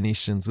peppered the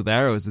Venetians with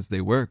arrows as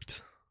they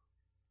worked.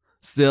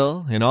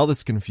 Still, in all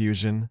this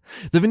confusion,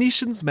 the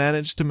Venetians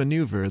managed to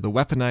maneuver the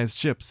weaponized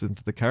ships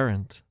into the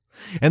current,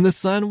 and the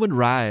sun would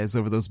rise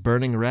over those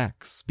burning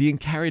wrecks, being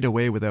carried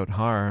away without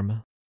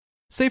harm,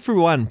 save for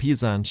one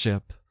Pisan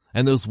ship,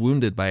 and those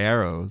wounded by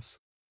arrows.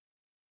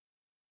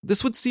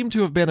 This would seem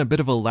to have been a bit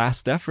of a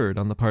last effort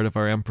on the part of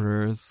our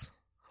emperors,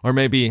 or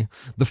maybe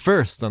the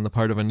first on the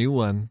part of a new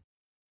one.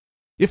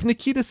 If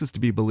Nikitas is to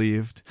be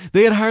believed,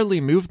 they had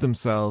hardly moved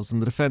themselves in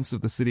the defense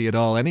of the city at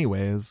all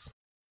anyways.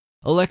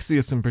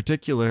 Alexius in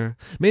particular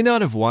may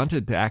not have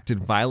wanted to act in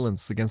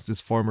violence against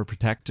his former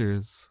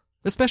protectors,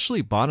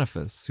 especially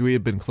Boniface, who he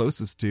had been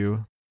closest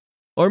to.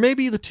 Or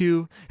maybe the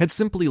two had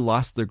simply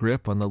lost their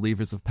grip on the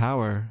levers of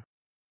power.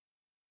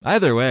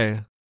 Either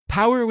way,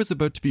 power was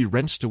about to be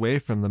wrenched away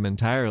from them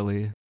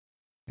entirely,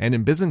 and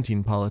in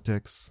Byzantine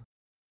politics,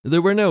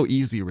 there were no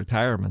easy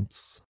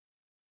retirements.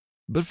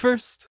 But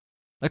first,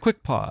 a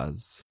quick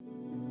pause.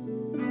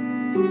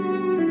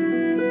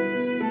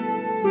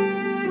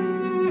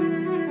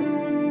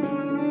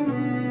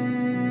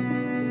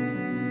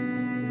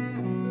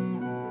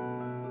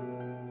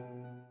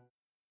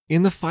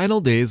 In the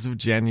final days of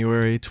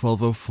January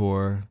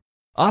 1204,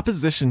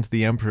 opposition to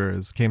the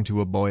emperors came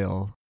to a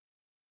boil.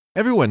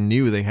 Everyone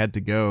knew they had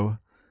to go,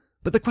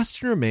 but the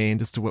question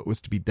remained as to what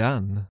was to be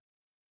done.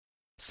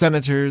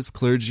 Senators,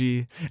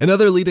 clergy, and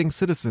other leading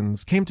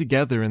citizens came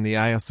together in the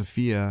Hagia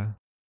Sophia.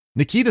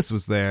 Nikitas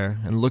was there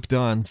and looked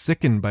on,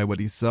 sickened by what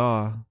he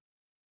saw.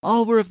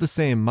 All were of the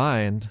same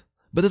mind,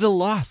 but at a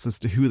loss as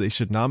to who they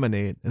should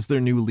nominate as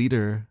their new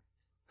leader.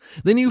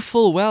 They knew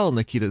full well,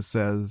 Nikitas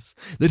says,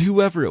 that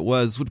whoever it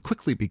was would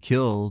quickly be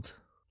killed,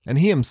 and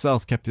he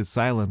himself kept his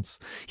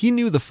silence. He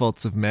knew the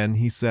faults of men,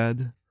 he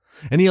said,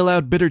 and he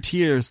allowed bitter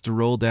tears to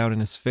roll down in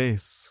his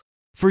face,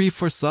 for he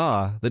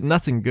foresaw that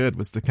nothing good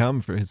was to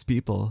come for his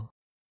people.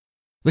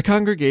 The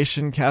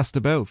congregation cast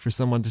about for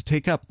someone to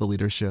take up the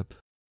leadership,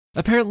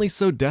 apparently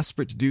so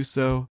desperate to do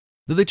so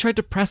that they tried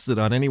to press it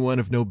on anyone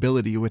of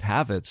nobility who would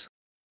have it.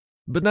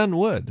 But none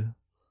would.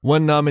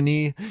 One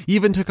nominee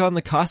even took on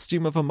the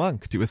costume of a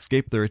monk to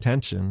escape their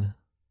attention.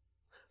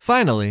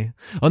 Finally,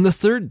 on the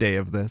third day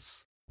of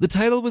this, the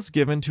title was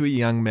given to a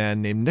young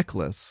man named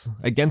Nicholas,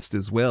 against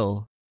his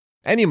will.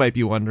 And you might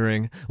be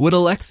wondering what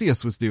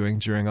Alexius was doing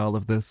during all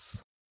of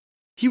this.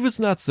 He was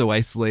not so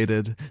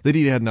isolated that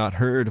he had not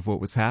heard of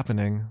what was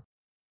happening.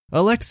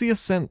 Alexius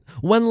sent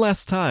one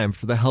last time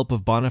for the help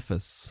of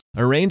Boniface,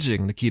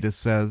 arranging, Nicetas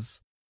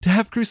says, to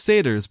have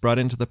crusaders brought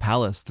into the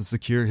palace to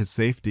secure his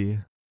safety.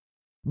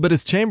 But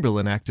his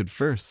chamberlain acted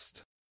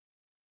first.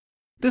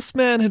 This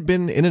man had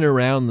been in and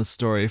around the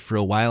story for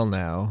a while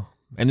now,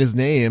 and his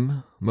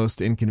name,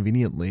 most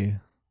inconveniently,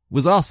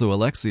 was also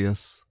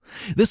Alexius.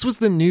 This was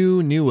the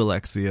new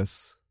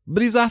Alexius,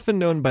 but he's often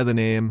known by the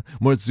name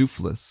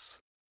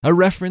Murtzuphlus, a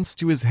reference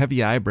to his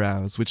heavy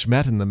eyebrows which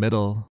met in the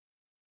middle.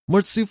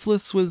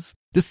 Murtzuphlus was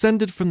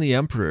descended from the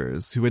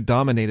emperors who had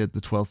dominated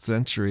the 12th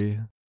century,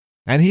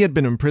 and he had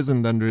been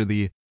imprisoned under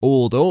the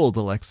old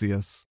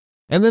Alexius,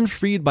 and then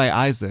freed by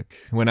Isaac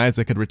when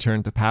Isaac had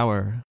returned to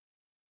power.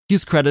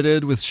 He's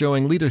credited with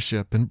showing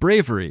leadership and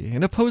bravery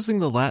in opposing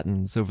the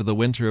Latins over the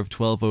winter of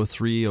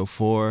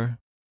 1203-04,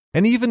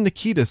 and even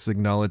Nicetas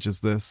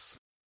acknowledges this,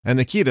 and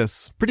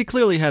Nicetas pretty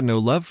clearly had no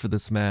love for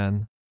this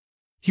man.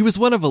 He was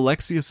one of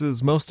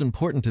Alexius's most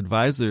important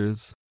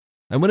advisors,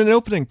 and when an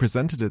opening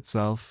presented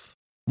itself,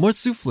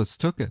 Murtzuphlus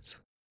took it.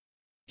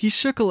 He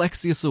shook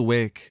Alexius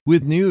awake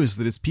with news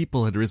that his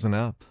people had risen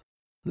up.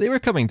 They were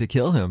coming to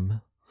kill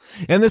him.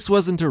 And this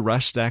wasn't a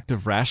rushed act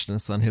of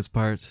rashness on his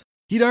part.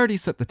 He'd already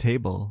set the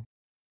table.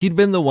 He'd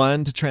been the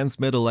one to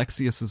transmit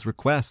Alexius's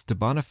request to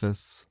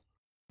Boniface,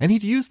 and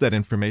he'd used that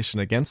information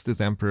against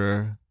his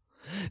emperor.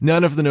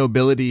 None of the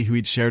nobility who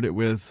he'd shared it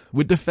with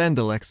would defend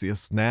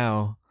Alexius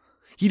now.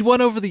 He'd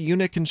won over the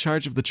eunuch in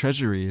charge of the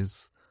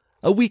treasuries,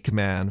 a weak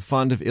man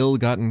fond of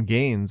ill-gotten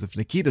gains if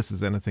Nicetas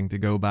is anything to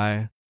go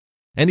by,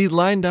 and he'd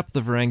lined up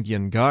the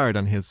Varangian guard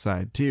on his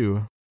side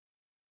too.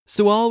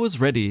 So all was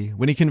ready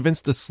when he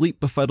convinced a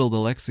sleep-befuddled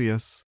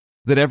Alexius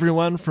that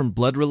everyone from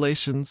blood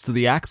relations to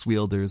the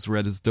axe-wielders were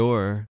at his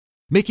door,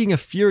 making a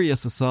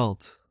furious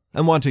assault,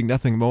 and wanting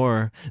nothing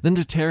more than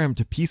to tear him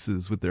to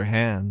pieces with their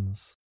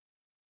hands.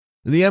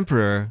 The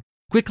emperor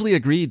quickly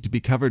agreed to be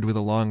covered with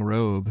a long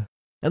robe,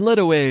 and led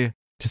away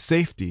to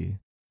safety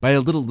by a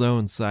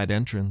little-known side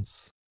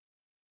entrance.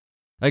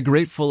 A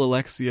grateful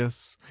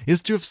Alexius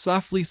is to have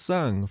softly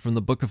sung from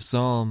the Book of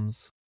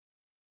Psalms,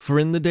 "For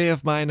in the day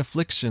of mine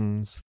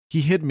afflictions he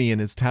hid me in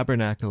his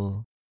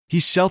tabernacle. He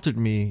sheltered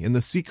me in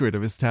the secret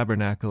of his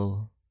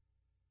tabernacle."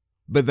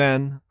 But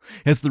then,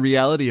 as the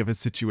reality of his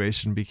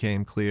situation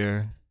became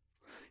clear,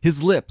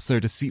 his lips are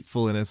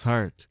deceitful in his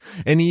heart,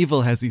 and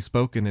evil has he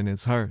spoken in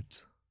his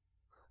heart.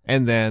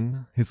 And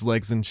then, his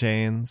legs in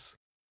chains.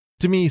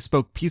 To me he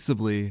spoke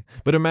peaceably,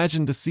 but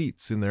imagined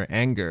deceits in their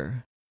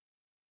anger.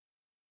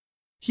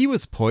 He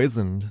was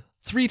poisoned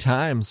 3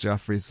 times,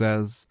 Geoffrey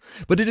says,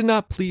 but it did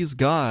not please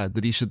God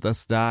that he should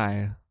thus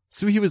die,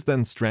 so he was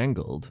then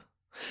strangled.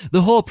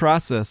 The whole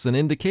process an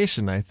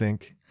indication, I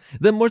think,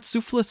 that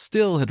Murtzuphlus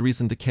still had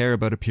reason to care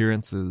about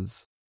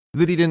appearances,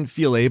 that he didn't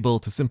feel able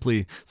to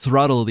simply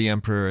throttle the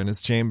emperor in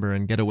his chamber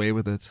and get away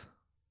with it.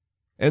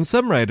 And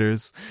some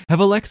writers have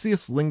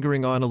Alexius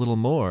lingering on a little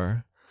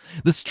more,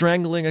 the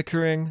strangling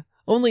occurring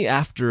only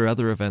after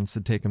other events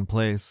had taken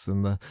place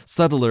and the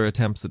subtler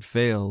attempts had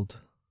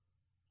failed.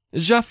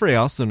 Geoffrey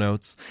also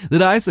notes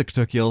that Isaac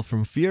took ill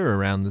from fear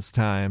around this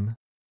time,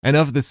 and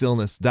of this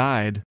illness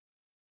died,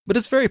 but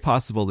it's very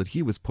possible that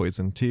he was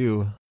poisoned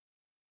too.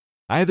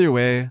 Either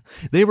way,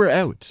 they were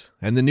out,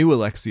 and the new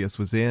Alexius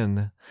was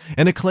in,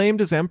 and acclaimed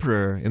as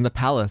emperor in the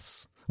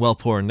palace, while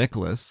poor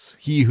Nicholas,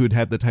 he who'd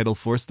had the title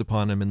forced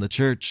upon him in the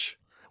church,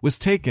 was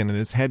taken and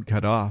his head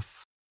cut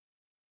off.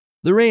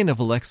 The reign of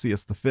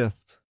Alexius V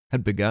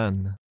had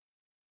begun.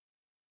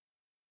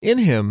 In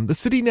him, the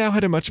city now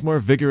had a much more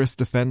vigorous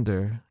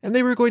defender, and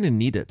they were going to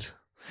need it.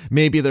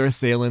 Maybe their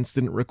assailants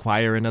didn't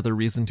require another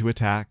reason to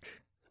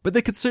attack, but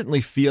they could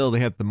certainly feel they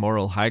had the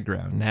moral high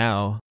ground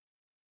now.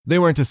 They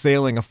weren't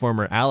assailing a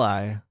former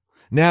ally.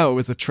 Now it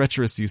was a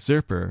treacherous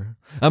usurper,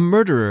 a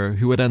murderer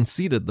who had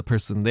unseated the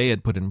person they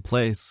had put in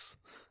place,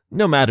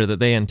 no matter that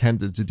they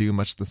intended to do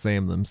much the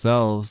same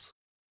themselves.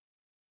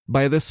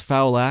 By this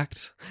foul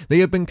act, they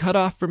had been cut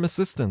off from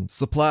assistance,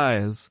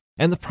 supplies,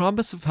 and the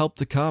promise of help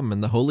to come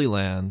in the Holy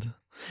Land,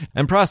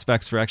 and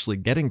prospects for actually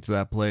getting to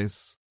that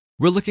place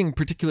were looking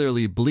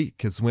particularly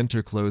bleak as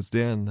winter closed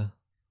in.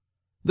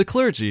 The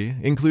clergy,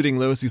 including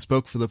those who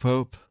spoke for the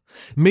Pope,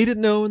 made it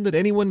known that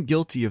anyone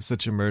guilty of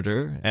such a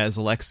murder, as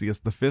Alexius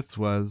V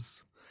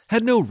was,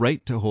 had no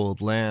right to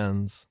hold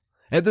lands,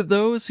 and that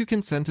those who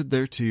consented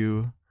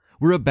thereto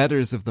were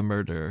abettors of the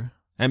murder,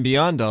 And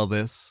beyond all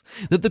this,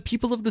 that the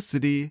people of the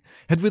city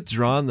had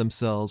withdrawn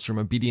themselves from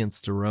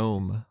obedience to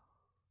Rome.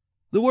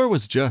 The war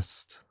was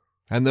just,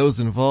 and those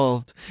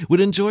involved would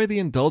enjoy the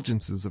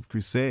indulgences of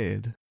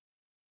crusade.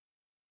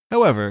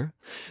 However,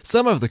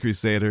 some of the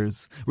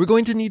crusaders were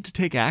going to need to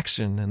take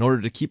action in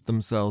order to keep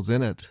themselves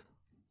in it.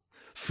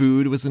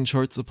 Food was in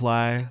short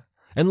supply,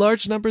 and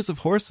large numbers of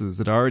horses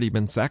had already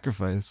been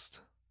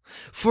sacrificed.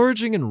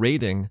 Foraging and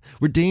raiding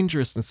were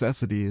dangerous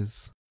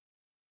necessities.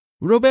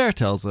 Robert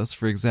tells us,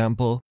 for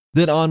example,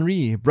 that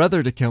Henri,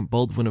 brother to Count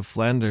Baldwin of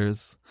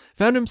Flanders,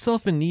 found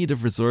himself in need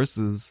of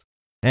resources,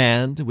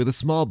 and, with a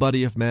small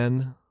body of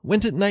men,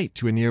 went at night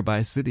to a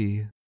nearby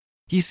city.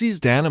 He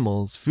seized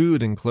animals,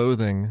 food, and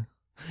clothing,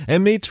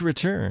 and made to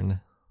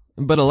return,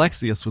 but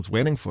Alexius was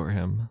waiting for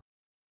him.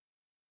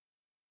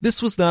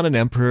 This was not an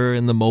emperor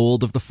in the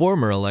mold of the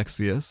former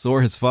Alexius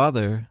or his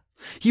father.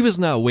 He was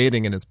not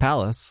waiting in his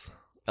palace.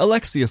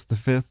 Alexius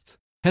V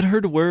had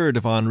heard word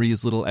of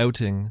Henri's little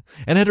outing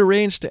and had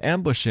arranged to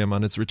ambush him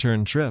on his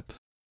return trip.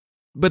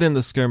 But in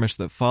the skirmish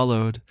that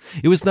followed,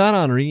 it was not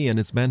Henri and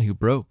his men who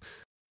broke.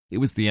 It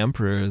was the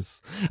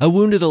emperor's. A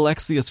wounded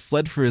Alexius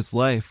fled for his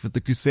life with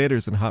the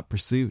crusaders in hot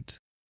pursuit,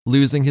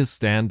 losing his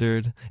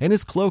standard and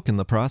his cloak in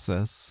the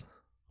process.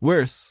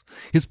 Worse,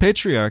 his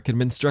patriarch had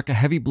been struck a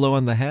heavy blow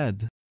on the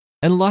head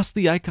and lost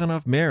the icon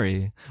of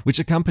Mary, which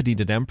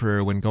accompanied an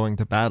emperor when going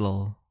to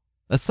battle.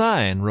 A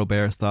sign,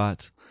 Robert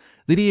thought,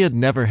 that he had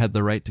never had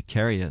the right to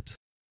carry it.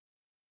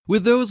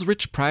 With those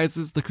rich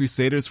prizes, the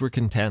crusaders were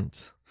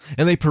content,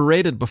 and they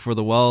paraded before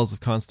the walls of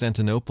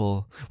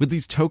Constantinople with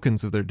these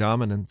tokens of their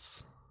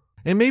dominance.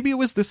 And maybe it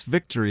was this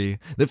victory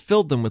that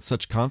filled them with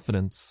such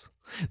confidence.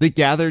 They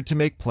gathered to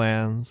make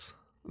plans,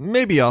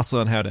 maybe also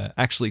on how to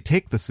actually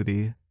take the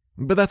city,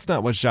 but that's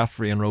not what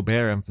Joffre and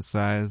Robert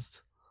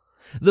emphasized.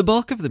 The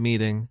bulk of the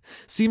meeting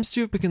seems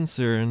to have been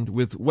concerned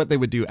with what they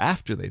would do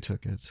after they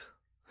took it.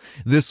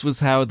 This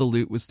was how the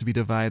loot was to be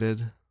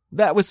divided.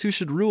 That was who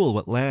should rule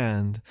what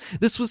land.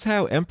 This was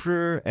how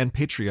emperor and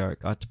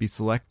patriarch ought to be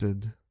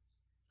selected.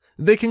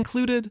 They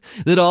concluded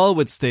that all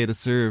would stay to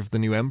serve the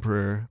new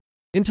emperor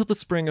until the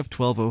spring of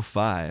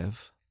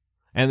 1205,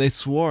 and they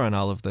swore on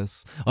all of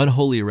this on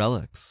holy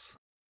relics.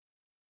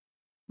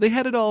 They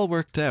had it all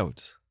worked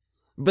out,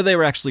 but they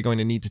were actually going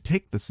to need to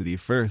take the city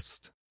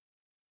first.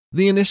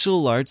 The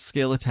initial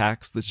large-scale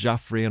attacks that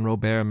Joffre and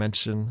Robert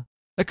mention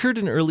occurred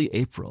in early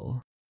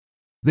April.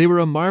 They were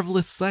a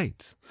marvelous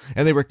sight,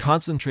 and they were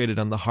concentrated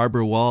on the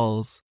harbor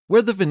walls,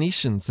 where the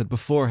Venetians had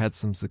before had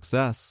some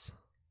success.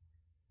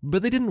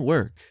 But they didn't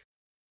work.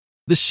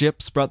 The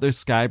ships brought their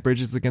sky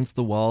bridges against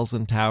the walls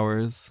and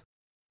towers,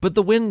 but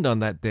the wind on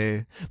that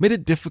day made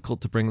it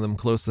difficult to bring them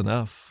close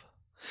enough.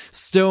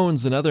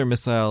 Stones and other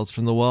missiles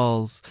from the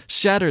walls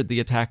shattered the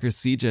attackers'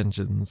 siege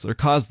engines or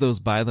caused those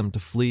by them to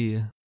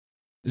flee.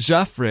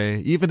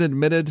 Joffre even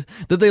admitted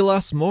that they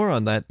lost more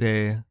on that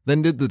day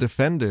than did the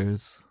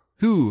defenders,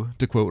 who,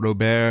 to quote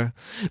Robert,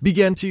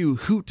 began to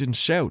hoot and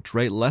shout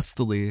right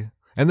lustily,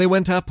 and they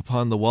went up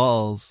upon the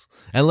walls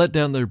and let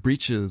down their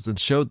breeches and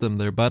showed them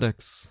their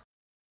buttocks.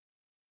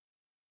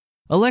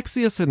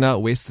 Alexius had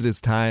not wasted his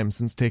time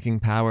since taking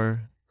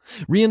power.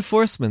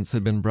 Reinforcements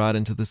had been brought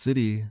into the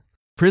city.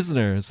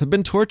 Prisoners had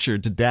been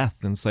tortured to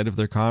death in sight of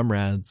their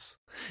comrades.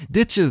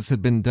 Ditches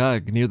had been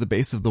dug near the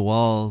base of the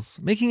walls,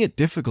 making it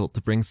difficult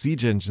to bring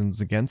siege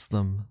engines against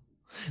them.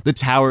 The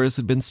towers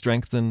had been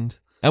strengthened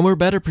and were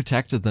better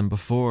protected than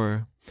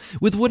before,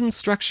 with wooden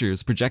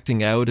structures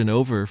projecting out and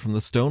over from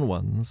the stone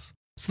ones,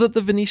 so that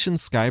the Venetian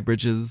sky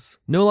bridges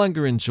no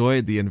longer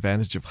enjoyed the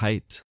advantage of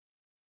height.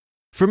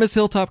 From his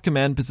hilltop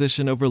command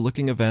position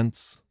overlooking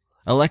events,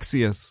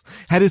 Alexius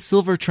had his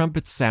silver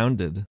trumpets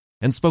sounded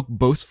and spoke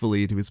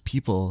boastfully to his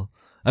people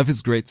of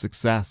his great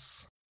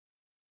success.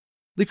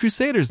 The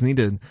Crusaders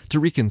needed to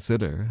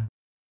reconsider.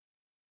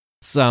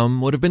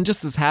 Some would have been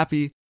just as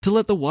happy to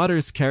let the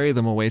waters carry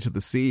them away to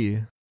the sea.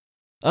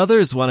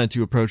 Others wanted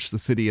to approach the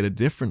city at a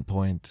different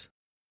point,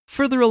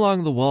 further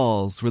along the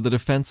walls where the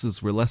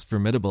defenses were less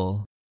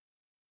formidable.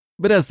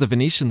 But as the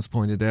Venetians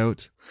pointed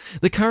out,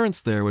 the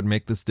currents there would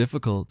make this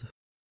difficult.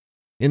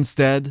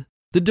 Instead,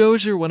 the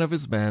Doge or one of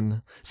his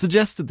men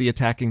suggested the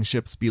attacking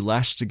ships be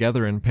lashed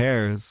together in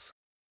pairs,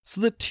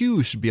 so that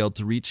two should be able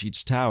to reach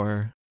each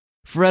tower.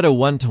 For at a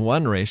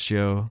 1-to-1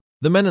 ratio,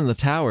 the men in the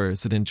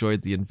towers had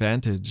enjoyed the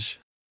advantage.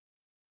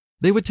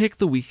 They would take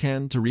the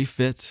weekend to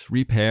refit,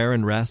 repair,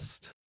 and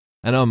rest,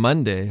 and on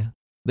Monday,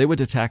 they would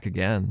attack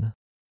again.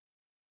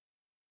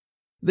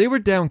 They were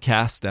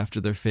downcast after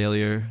their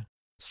failure.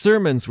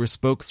 Sermons were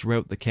spoke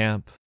throughout the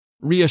camp,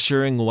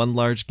 reassuring one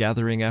large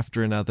gathering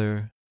after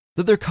another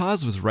that their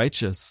cause was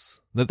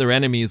righteous, that their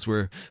enemies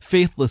were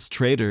faithless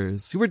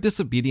traitors who were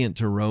disobedient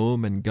to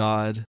Rome and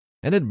God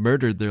and had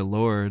murdered their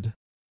Lord.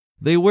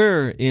 They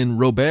were, in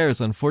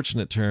Robert's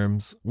unfortunate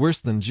terms, worse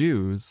than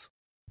Jews.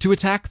 To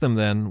attack them,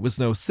 then, was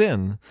no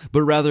sin,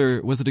 but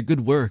rather was it a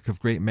good work of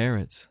great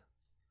merit.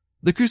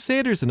 The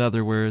Crusaders, in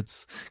other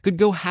words, could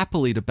go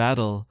happily to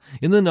battle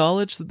in the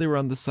knowledge that they were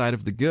on the side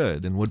of the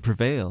good and would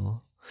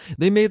prevail.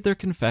 They made their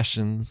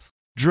confessions,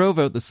 drove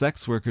out the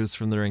sex workers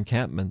from their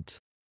encampment,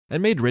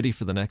 and made ready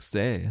for the next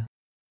day.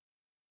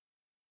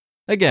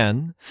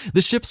 Again,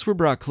 the ships were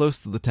brought close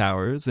to the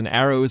towers, and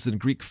arrows and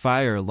Greek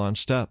fire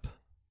launched up.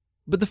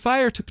 But the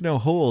fire took no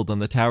hold on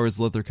the tower's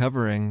leather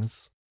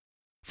coverings.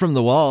 From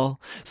the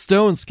wall,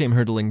 stones came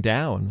hurtling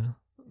down.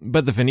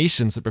 But the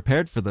Phoenicians had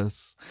prepared for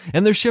this,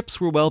 and their ships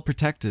were well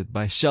protected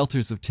by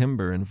shelters of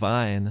timber and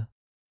vine.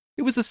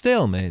 It was a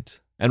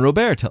stalemate, and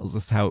Robert tells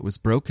us how it was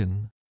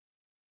broken.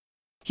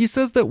 He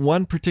says that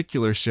one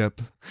particular ship,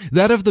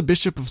 that of the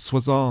Bishop of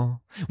Soissons,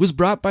 was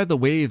brought by the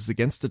waves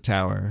against a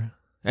tower,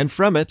 and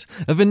from it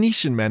a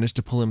Venetian managed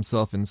to pull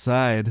himself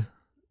inside.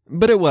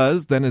 But it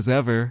was, then as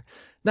ever,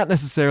 not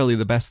necessarily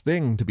the best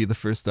thing to be the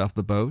first off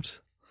the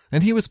boat,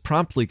 and he was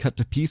promptly cut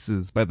to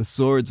pieces by the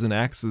swords and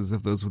axes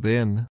of those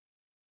within.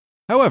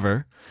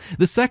 However,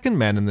 the second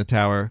man in the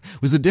tower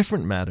was a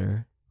different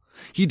matter.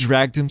 He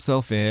dragged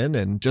himself in,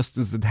 and just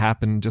as had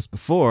happened just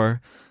before,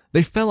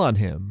 they fell on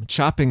him,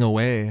 chopping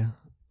away.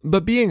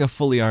 But being a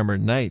fully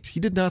armored knight, he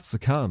did not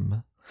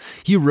succumb.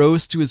 He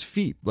rose to his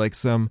feet like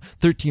some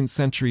 13th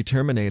century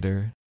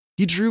Terminator.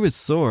 He drew his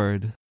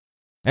sword,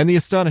 and the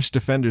astonished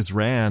defenders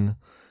ran.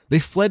 They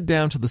fled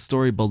down to the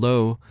story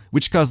below,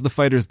 which caused the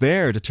fighters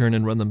there to turn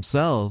and run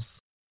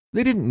themselves.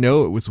 They didn't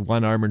know it was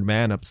one armored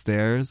man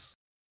upstairs,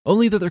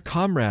 only that their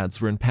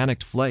comrades were in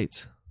panicked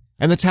flight,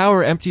 and the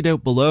tower emptied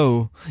out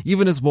below,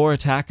 even as more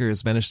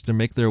attackers managed to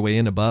make their way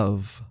in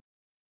above.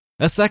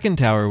 A second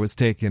tower was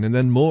taken, and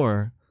then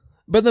more,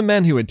 but the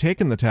men who had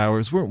taken the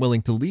towers weren't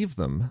willing to leave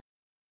them.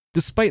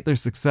 Despite their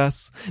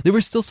success, they were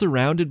still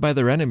surrounded by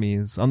their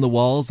enemies on the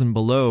walls and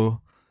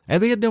below,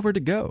 and they had nowhere to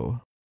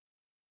go.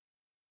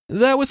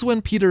 That was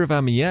when Peter of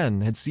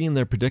Amiens had seen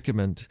their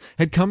predicament,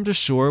 had come to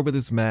shore with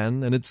his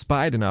men, and had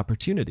spied an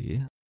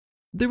opportunity.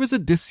 There was a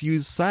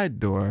disused side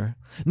door,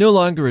 no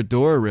longer a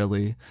door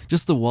really,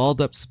 just the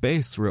walled-up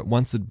space where it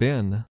once had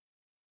been.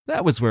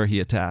 That was where he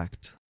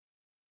attacked.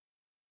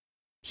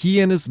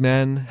 He and his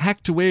men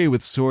hacked away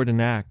with sword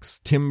and axe,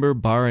 timber,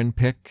 bar, and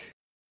pick,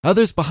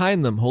 others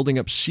behind them holding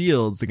up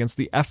shields against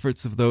the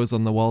efforts of those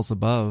on the walls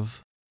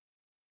above.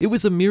 It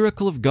was a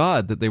miracle of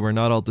God that they were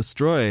not all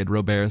destroyed,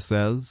 Robert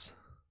says.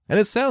 And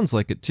it sounds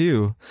like it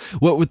too,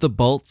 what with the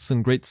bolts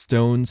and great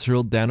stones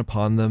hurled down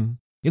upon them,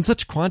 in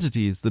such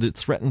quantities that it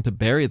threatened to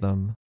bury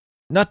them,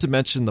 not to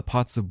mention the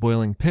pots of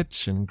boiling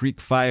pitch and Greek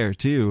fire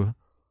too.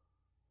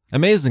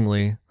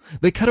 Amazingly,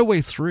 they cut a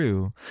way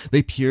through,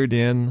 they peered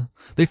in,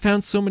 they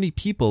found so many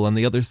people on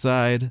the other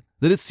side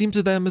that it seemed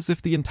to them as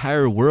if the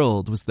entire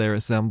world was there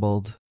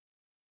assembled.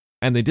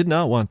 And they did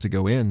not want to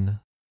go in.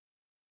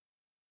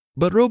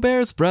 But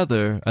Robert's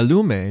brother,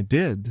 Allume,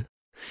 did.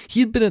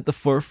 He'd been at the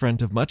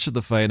forefront of much of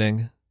the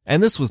fighting,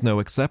 and this was no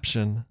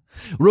exception.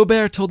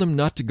 Robert told him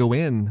not to go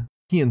in.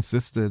 He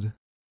insisted.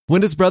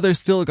 When his brother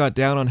still got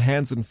down on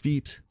hands and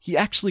feet, he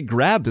actually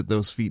grabbed at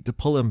those feet to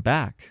pull him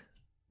back.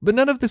 But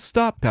none of this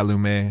stopped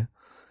Allume.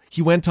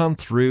 He went on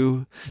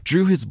through,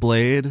 drew his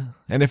blade,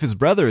 and if his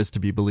brother is to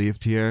be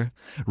believed here,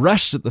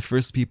 rushed at the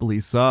first people he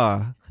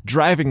saw,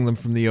 driving them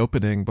from the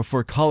opening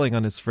before calling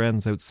on his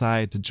friends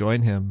outside to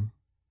join him.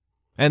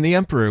 And the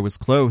emperor was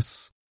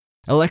close.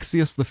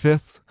 Alexius V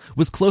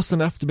was close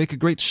enough to make a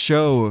great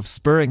show of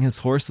spurring his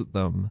horse at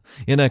them,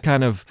 in a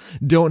kind of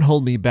don't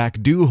hold me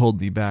back, do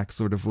hold me back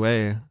sort of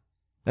way,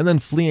 and then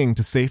fleeing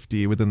to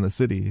safety within the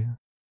city.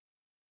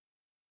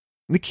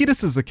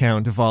 Nikitas'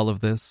 account of all of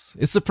this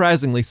is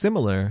surprisingly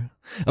similar,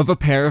 of a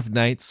pair of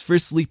knights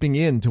first leaping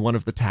into one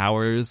of the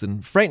towers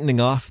and frightening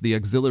off the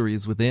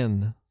auxiliaries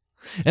within,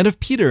 and of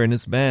Peter and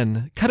his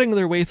men cutting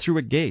their way through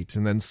a gate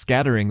and then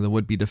scattering the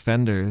would-be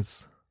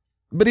defenders.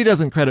 But he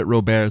doesn't credit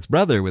Robert's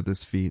brother with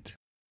this feat.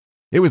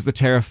 It was the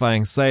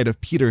terrifying sight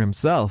of Peter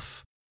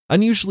himself,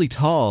 unusually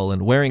tall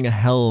and wearing a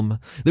helm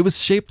that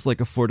was shaped like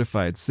a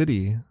fortified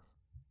city.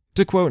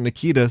 To quote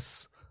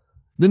Nikitas,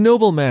 "The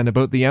noblemen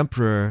about the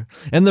emperor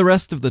and the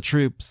rest of the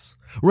troops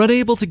were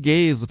unable to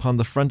gaze upon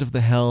the front of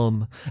the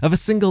helm of a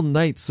single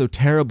knight so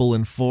terrible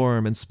in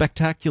form and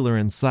spectacular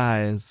in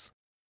size,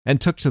 and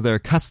took to their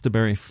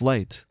customary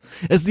flight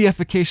as the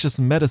efficacious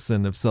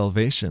medicine of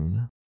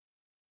salvation."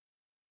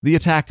 The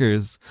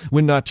attackers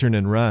would not turn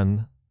and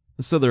run,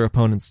 so their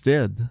opponents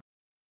did.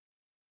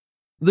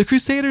 The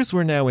Crusaders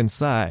were now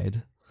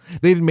inside.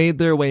 They'd made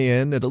their way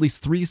in at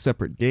least 3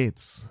 separate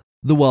gates.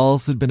 The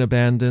walls had been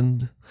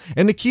abandoned,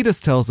 and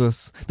Nikitas tells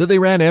us that they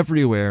ran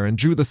everywhere and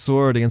drew the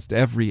sword against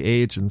every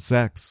age and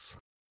sex.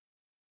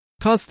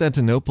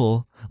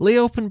 Constantinople lay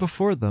open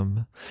before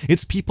them,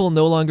 its people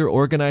no longer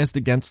organized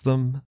against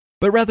them,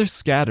 but rather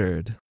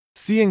scattered,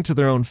 seeing to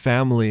their own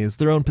families,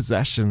 their own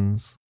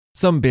possessions,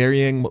 some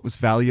burying what was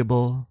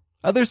valuable,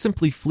 others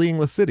simply fleeing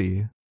the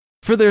city,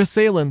 for their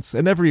assailants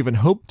had never even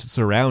hoped to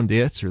surround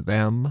it or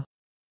them.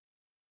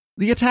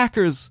 The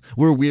attackers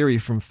were weary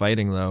from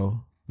fighting,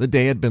 though. The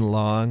day had been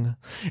long,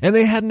 and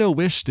they had no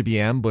wish to be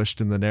ambushed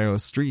in the narrow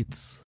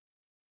streets.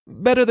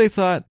 Better, they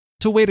thought,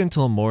 to wait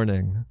until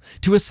morning,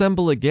 to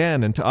assemble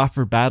again and to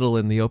offer battle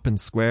in the open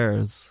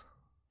squares.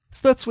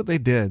 So that's what they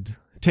did,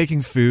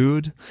 taking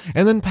food,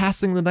 and then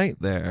passing the night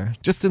there,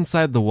 just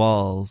inside the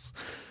walls.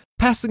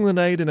 Passing the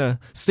night in a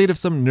state of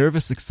some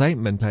nervous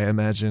excitement, I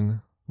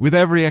imagine, with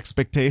every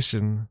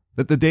expectation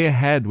that the day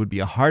ahead would be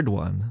a hard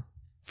one.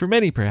 For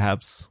many,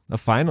 perhaps, a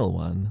final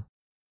one.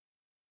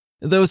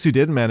 Those who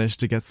did manage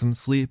to get some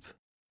sleep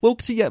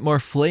woke to yet more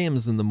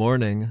flames in the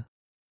morning.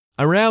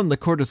 Around the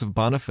quarters of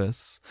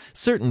Boniface,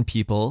 certain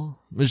people,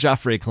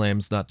 Joffre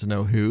claims not to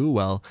know who,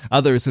 while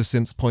others have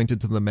since pointed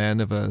to the men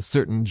of a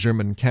certain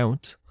German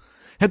count,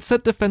 had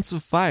set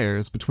defensive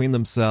fires between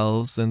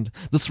themselves and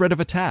the threat of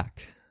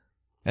attack.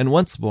 And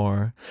once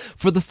more,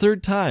 for the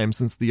third time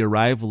since the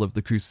arrival of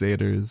the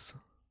Crusaders,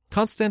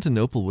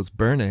 Constantinople was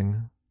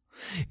burning.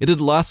 It had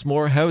lost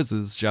more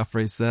houses,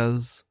 Joffre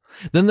says,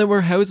 than there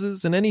were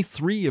houses in any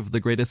 3 of the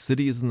greatest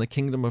cities in the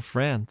Kingdom of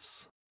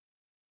France.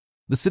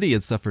 The city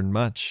had suffered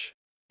much,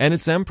 and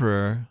its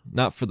emperor,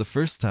 not for the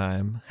first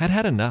time, had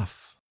had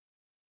enough.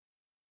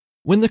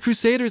 When the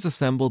Crusaders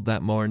assembled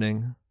that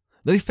morning,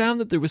 they found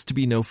that there was to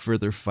be no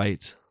further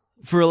fight,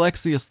 for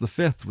Alexius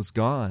V was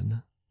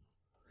gone.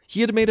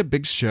 He had made a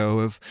big show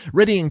of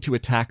readying to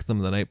attack them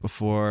the night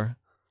before,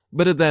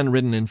 but had then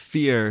ridden in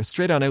fear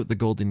straight on out the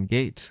Golden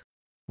Gate,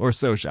 or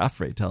so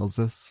Joffre tells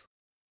us.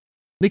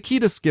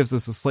 Nikitas gives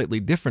us a slightly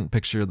different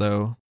picture,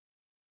 though.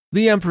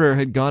 The emperor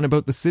had gone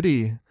about the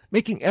city,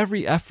 making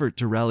every effort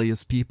to rally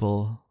his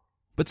people,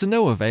 but to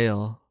no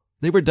avail.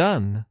 They were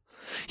done.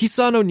 He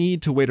saw no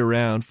need to wait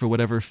around for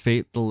whatever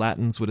fate the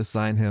Latins would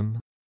assign him,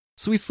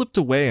 so he slipped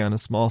away on a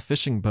small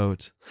fishing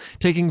boat,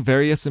 taking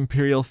various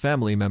imperial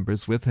family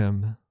members with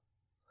him.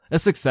 A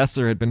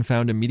successor had been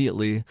found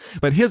immediately,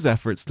 but his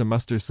efforts to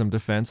muster some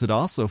defense had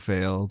also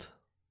failed.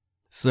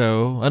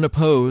 So,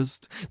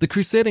 unopposed, the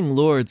crusading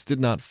lords did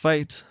not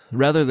fight,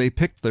 rather they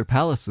picked their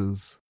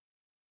palaces.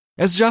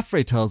 As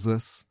Joffre tells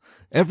us,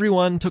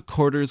 everyone took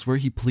quarters where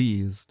he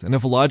pleased, and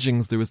of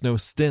lodgings there was no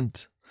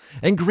stint,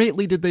 and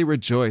greatly did they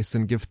rejoice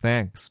and give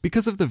thanks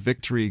because of the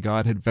victory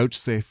God had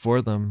vouchsafed for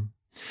them.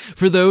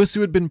 For those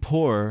who had been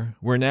poor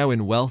were now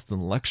in wealth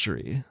and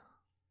luxury.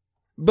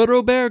 But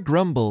Robert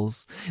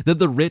grumbles that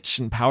the rich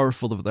and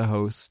powerful of the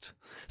host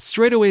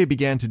straightway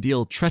began to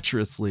deal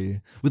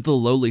treacherously with the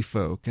lowly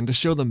folk and to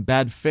show them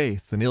bad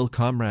faith and ill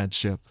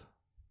comradeship.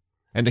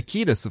 And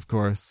Nikitas, of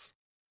course,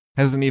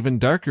 has an even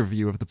darker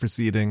view of the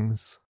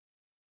proceedings.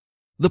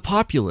 The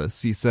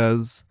populace, he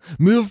says,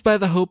 moved by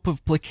the hope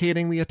of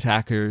placating the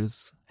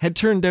attackers, had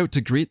turned out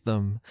to greet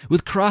them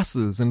with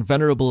crosses and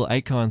venerable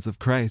icons of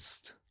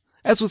Christ,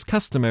 as was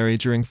customary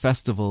during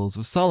festivals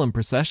of solemn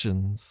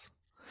processions.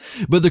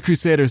 But the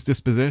Crusaders'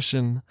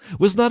 disposition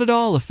was not at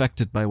all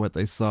affected by what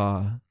they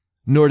saw,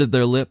 nor did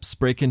their lips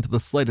break into the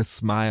slightest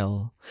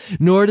smile,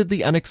 nor did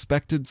the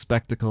unexpected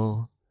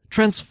spectacle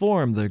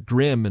transform their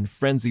grim and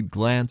frenzied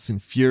glance in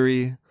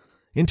fury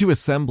into a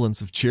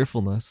semblance of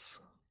cheerfulness.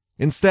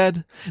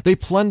 Instead, they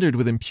plundered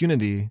with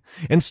impunity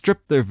and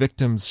stripped their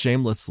victims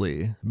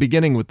shamelessly,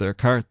 beginning with their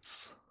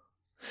carts.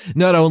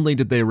 Not only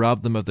did they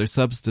rob them of their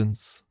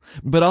substance,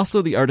 but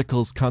also the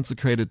articles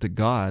consecrated to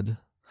God.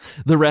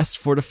 The rest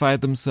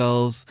fortified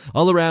themselves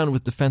all around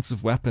with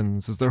defensive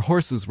weapons as their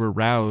horses were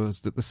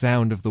roused at the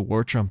sound of the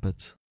war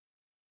trumpet.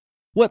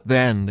 What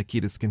then,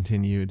 Nikitas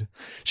continued,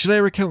 should I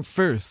recount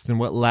first and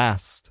what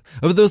last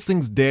of those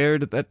things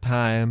dared at that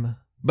time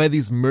by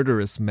these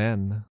murderous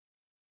men?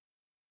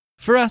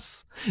 For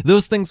us,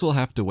 those things will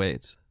have to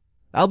wait.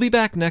 I'll be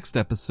back next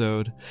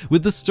episode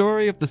with the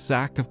story of the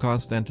sack of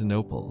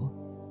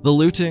Constantinople, the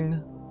looting,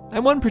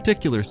 and one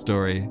particular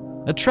story,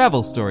 a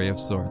travel story of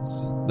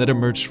sorts, that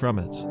emerged from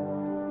it.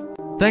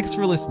 Thanks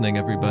for listening,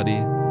 everybody.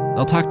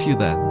 I'll talk to you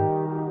then.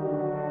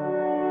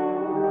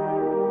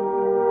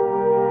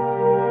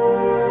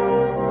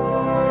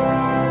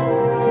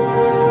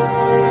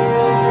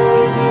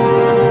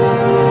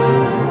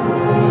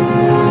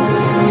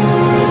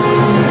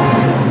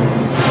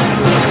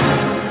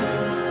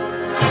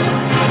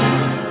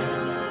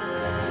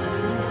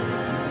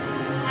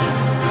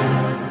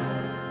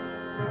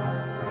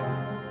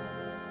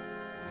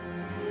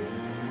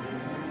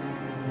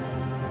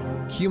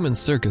 Human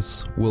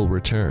Circus will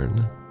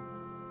return.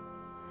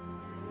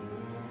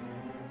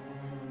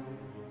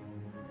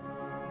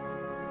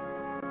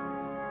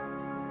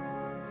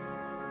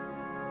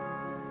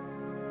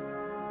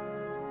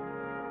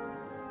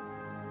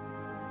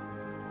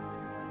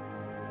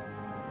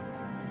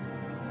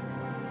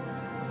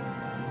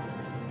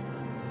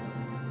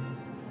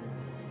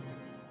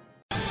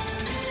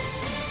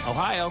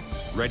 Ohio,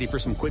 ready for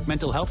some quick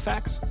mental health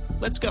facts?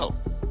 Let's go.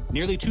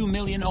 Nearly 2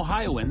 million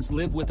Ohioans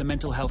live with a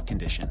mental health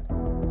condition.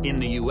 In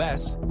the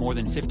U.S., more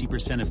than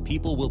 50% of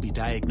people will be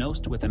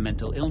diagnosed with a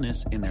mental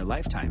illness in their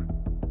lifetime.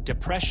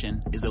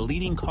 Depression is a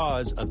leading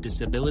cause of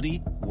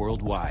disability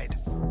worldwide.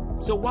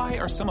 So why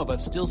are some of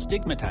us still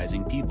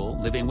stigmatizing people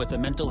living with a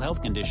mental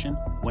health condition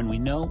when we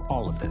know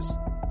all of this?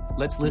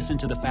 Let's listen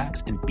to the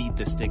facts and beat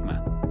the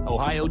stigma.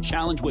 Ohio,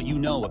 challenge what you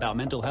know about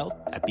mental health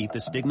at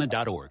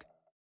beatthestigma.org.